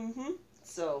 Mm-hmm.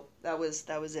 So, that was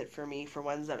it for me, for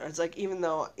ones that, it's like, even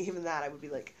that, I would be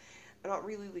like, I'm not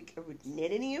really, like, I would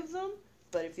knit any of them,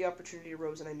 but if the opportunity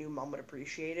arose and I knew Mom would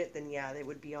appreciate it, then yeah, they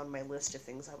would be on my list of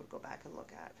things I would go back and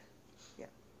look at. Yeah.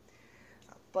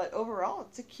 But overall,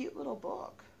 it's a cute little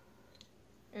book.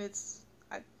 Just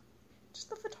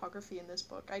the photography in this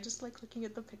book. I just like looking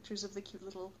at the pictures of the cute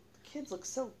little... Kids look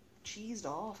so cheesed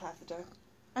off half the time.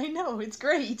 I know, it's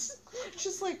great. It's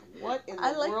just like, what in the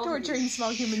world? I like world torturing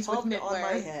small humans with knitwear. On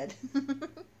my head.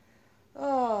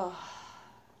 Oh.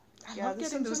 I love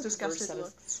getting those disgusted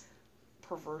looks.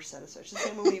 Perverse satisfaction. It's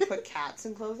the same when you put cats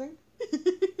in clothing.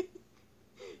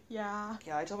 Yeah.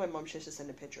 Yeah, I told my mom she has to send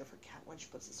a picture of her cat when she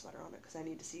puts the sweater on it, because I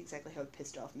need to see exactly how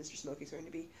pissed off Mr. Smokey's going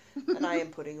to be. And I am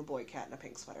putting a boy cat in a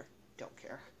pink sweater. Don't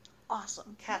care.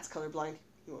 Awesome. Cat's colorblind.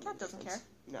 Cat doesn't care.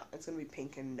 No, it's going to be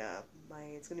pink and,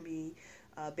 it's going to be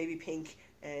baby pink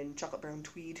and chocolate brown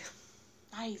tweed.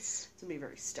 Nice. It's going to be a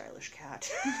very stylish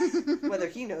cat. Whether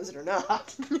he knows it or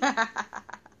not.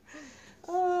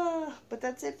 But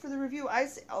that's it for the review.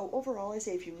 Overall, I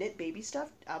say if you knit baby stuff,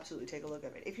 absolutely take a look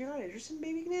at it. If you're not interested in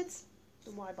baby knits,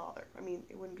 then why bother? I mean,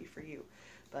 it wouldn't be for you.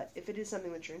 But if it is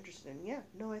something that you're interested in, yeah,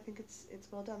 no, I think it's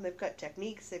well done. They've got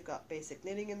techniques, they've got basic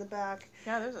knitting in the back.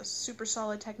 Yeah, there's a super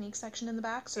solid technique section in the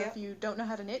back, so if you don't know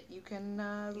how to knit, you can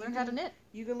learn how to knit.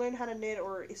 You can learn how to knit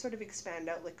or sort of expand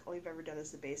out, like all you've ever done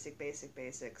is the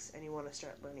basics, and you want to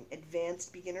start learning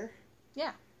advanced beginner.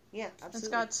 Yeah. Yeah, absolutely. It's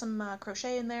got some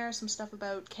crochet in there, some stuff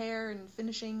about care and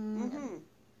finishing, and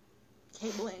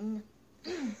cabling.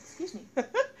 Excuse me.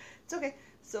 It's okay.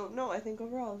 So, no, I think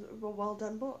overall, a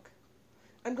well-done book.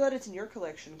 I'm glad it's in your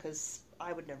collection, because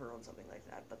I would never own something like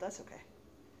that, but that's okay.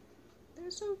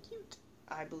 They're so cute.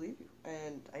 I believe you,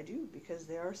 and I do, because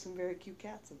there are some very cute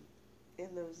cats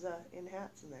in those in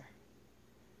hats in there.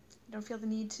 I don't feel the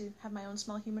need to have my own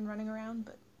small human running around,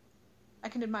 but I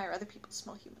can admire other people's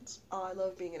small humans. Oh, I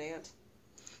love being an aunt.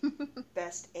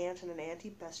 Best aunt and an auntie,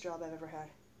 best job I've ever had.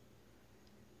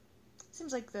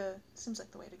 Seems like the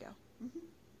way to go. Mm-hmm.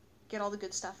 Get all the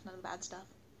good stuff, none of the bad stuff.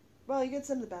 Well, you get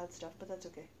some of the bad stuff, but that's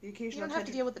okay. The occasional. You don't have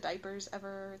to deal with the diapers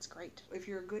ever. It's great. If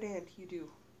you're a good aunt, you do.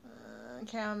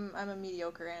 Okay, I'm a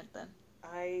mediocre aunt then.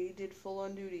 I did full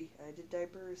on duty. I did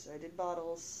diapers. I did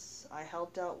bottles. I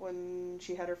helped out when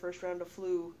she had her first round of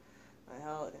flu.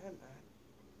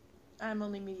 I'm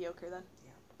only mediocre then. Yeah,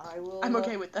 I'm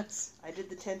okay with this. I did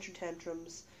the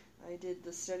tantrums. I did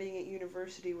the studying at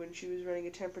university when she was running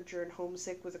a temperature and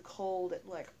homesick with a cold at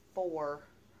like 4,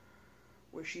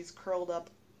 where she's curled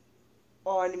up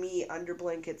on me under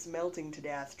blankets, melting to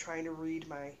death, trying to read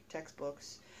my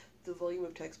textbooks. The volume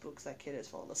of textbooks that kid has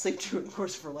fallen asleep to in the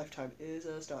course of her lifetime is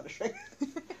astonishing.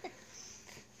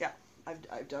 Yeah,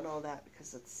 I've done all that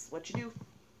because that's what you do.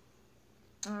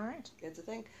 All right. It's a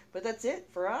thing. But that's it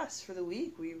for us for the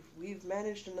week. We've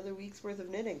managed another week's worth of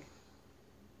knitting.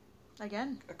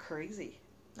 Again. Crazy.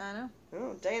 I know.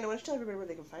 Oh, Diana, why don't you tell everybody where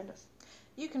they can find us?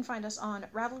 You can find us on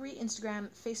Ravelry, Instagram,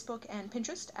 Facebook, and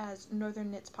Pinterest as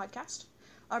Northern Knits Podcast.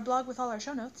 Our blog with all our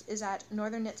show notes is at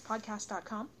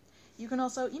northernknitspodcast.com. You can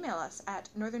also email us at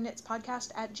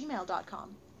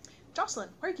northernknitspodcast@gmail.com. Jocelyn,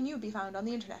 where can you be found on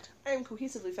the internet? I am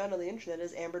cohesively found on the internet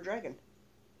as Amber Dragon.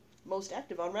 Most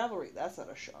active on Ravelry. That's not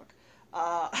a shock.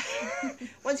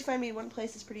 Once you find me in one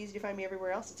place, it's pretty easy to find me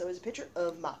everywhere else. It's always a picture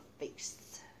of my face.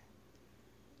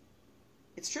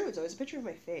 It's true, it's always a picture of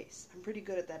my face. I'm pretty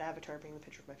good at that avatar being the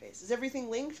picture of my face. Is everything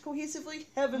linked cohesively?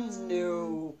 Heavens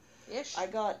no. Ish.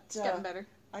 It's getting better.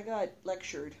 I got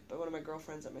lectured by one of my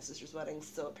girlfriends at my sister's wedding,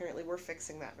 so apparently we're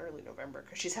fixing that in early November,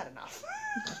 because she's had enough.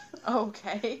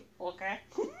 Okay. Okay.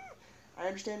 I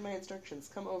understand my instructions.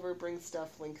 Come over, bring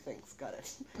stuff, link things. Got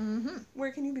it. Mm-hmm.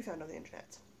 Where can you be found on the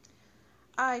internet?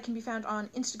 I can be found on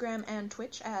Instagram and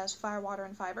Twitch as Firewater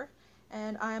and Fiber,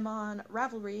 and I'm on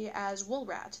Ravelry as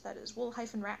Woolrat, that is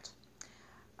wool-rat.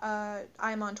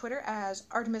 I'm on Twitter as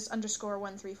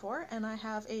Artemis_134, and I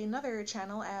have another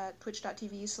channel at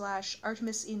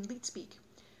twitch.tv/ArtemisInLeetspeak,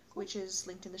 which is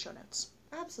linked in the show notes.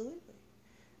 Absolutely.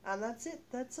 And that's it.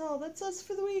 That's all. That's us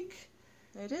for the week.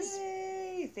 It is.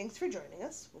 Yay! Thanks for joining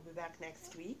us. We'll be back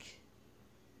next week.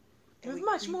 With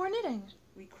much more knitting.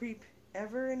 We creep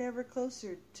ever and ever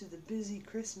closer to the busy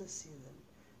Christmas season.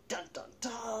 Dun dun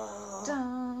dun!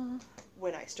 Dun.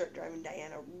 When I start driving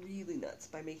Diana really nuts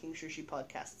by making sure she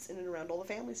podcasts in and around all the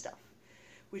family stuff.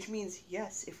 Which means,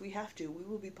 yes, if we have to, we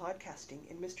will be podcasting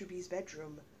in Mr. B's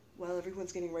bedroom while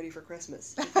everyone's getting ready for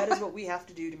Christmas. If that is what we have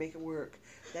to do to make it work,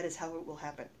 that is how it will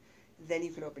happen. Then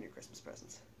you can open your Christmas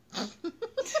presents.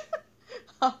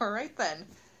 Alright then.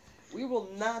 We will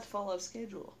not fall off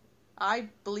schedule. I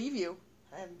believe you.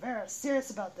 I am very serious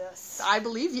about this. I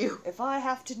believe you. If I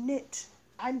have to knit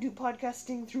and do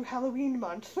podcasting through Halloween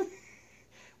month,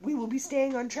 we will be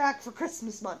staying on track for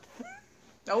Christmas month.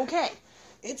 Okay.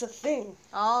 It's a thing.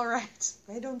 Alright.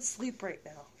 I don't sleep right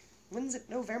now. When's it?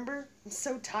 November? I'm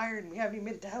so tired and we haven't even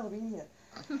made it to Halloween yet.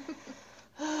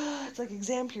 It's like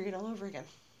exam period all over again.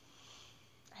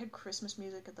 I had Christmas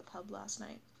music at the pub last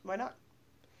night. Why not?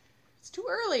 It's too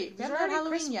early. We haven't had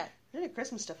Halloween yet. There's already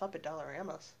Christmas stuff up at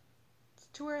Dollarama's. It's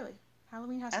too early.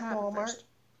 Halloween has to At happen Walmart. first.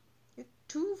 It's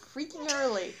too freaking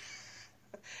early.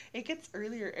 It gets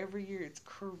earlier every year. It's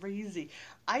crazy.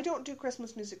 I don't do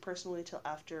Christmas music personally till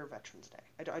after Veterans Day.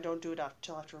 I don't do it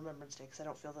till after Remembrance Day because I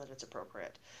don't feel that it's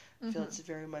appropriate. I feel it's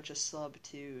very much a slub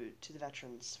to the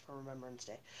veterans for Remembrance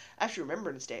Day. After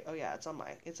Remembrance Day, oh yeah, it's on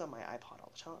my iPod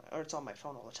all the time, or it's on my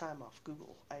phone all the time off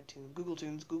Google, iTunes, Google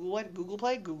Tunes, Google what? Google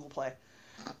Play, Google Play.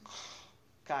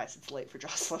 Guys, it's late for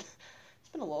Jocelyn. It's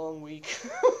been a long week.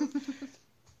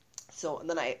 So, and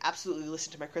then I absolutely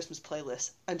listen to my Christmas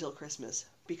playlist until Christmas,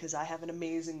 because I have an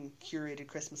amazing curated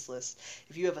Christmas list.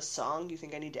 If you have a song you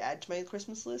think I need to add to my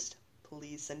Christmas list,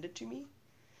 please send it to me.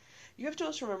 You have to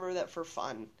also remember that for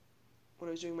fun, when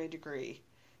I was doing my degree,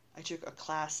 I took a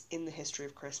class in the history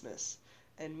of Christmas,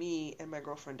 and me and my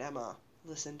girlfriend Emma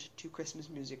listened to Christmas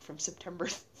music from September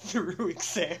through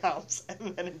exams,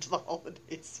 and then into the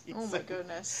holiday season. Oh my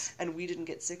goodness. And we didn't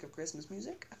get sick of Christmas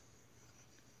music.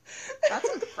 That's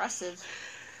impressive.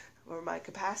 Or my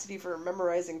capacity for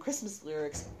memorizing Christmas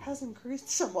lyrics has increased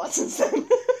somewhat since then.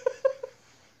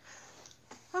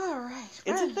 Alright.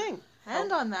 It's a thing.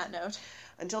 And on that note,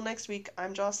 until next week,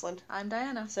 I'm Jocelyn. I'm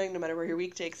Diana. Saying no matter where your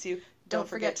week takes you, don't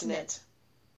forget to knit.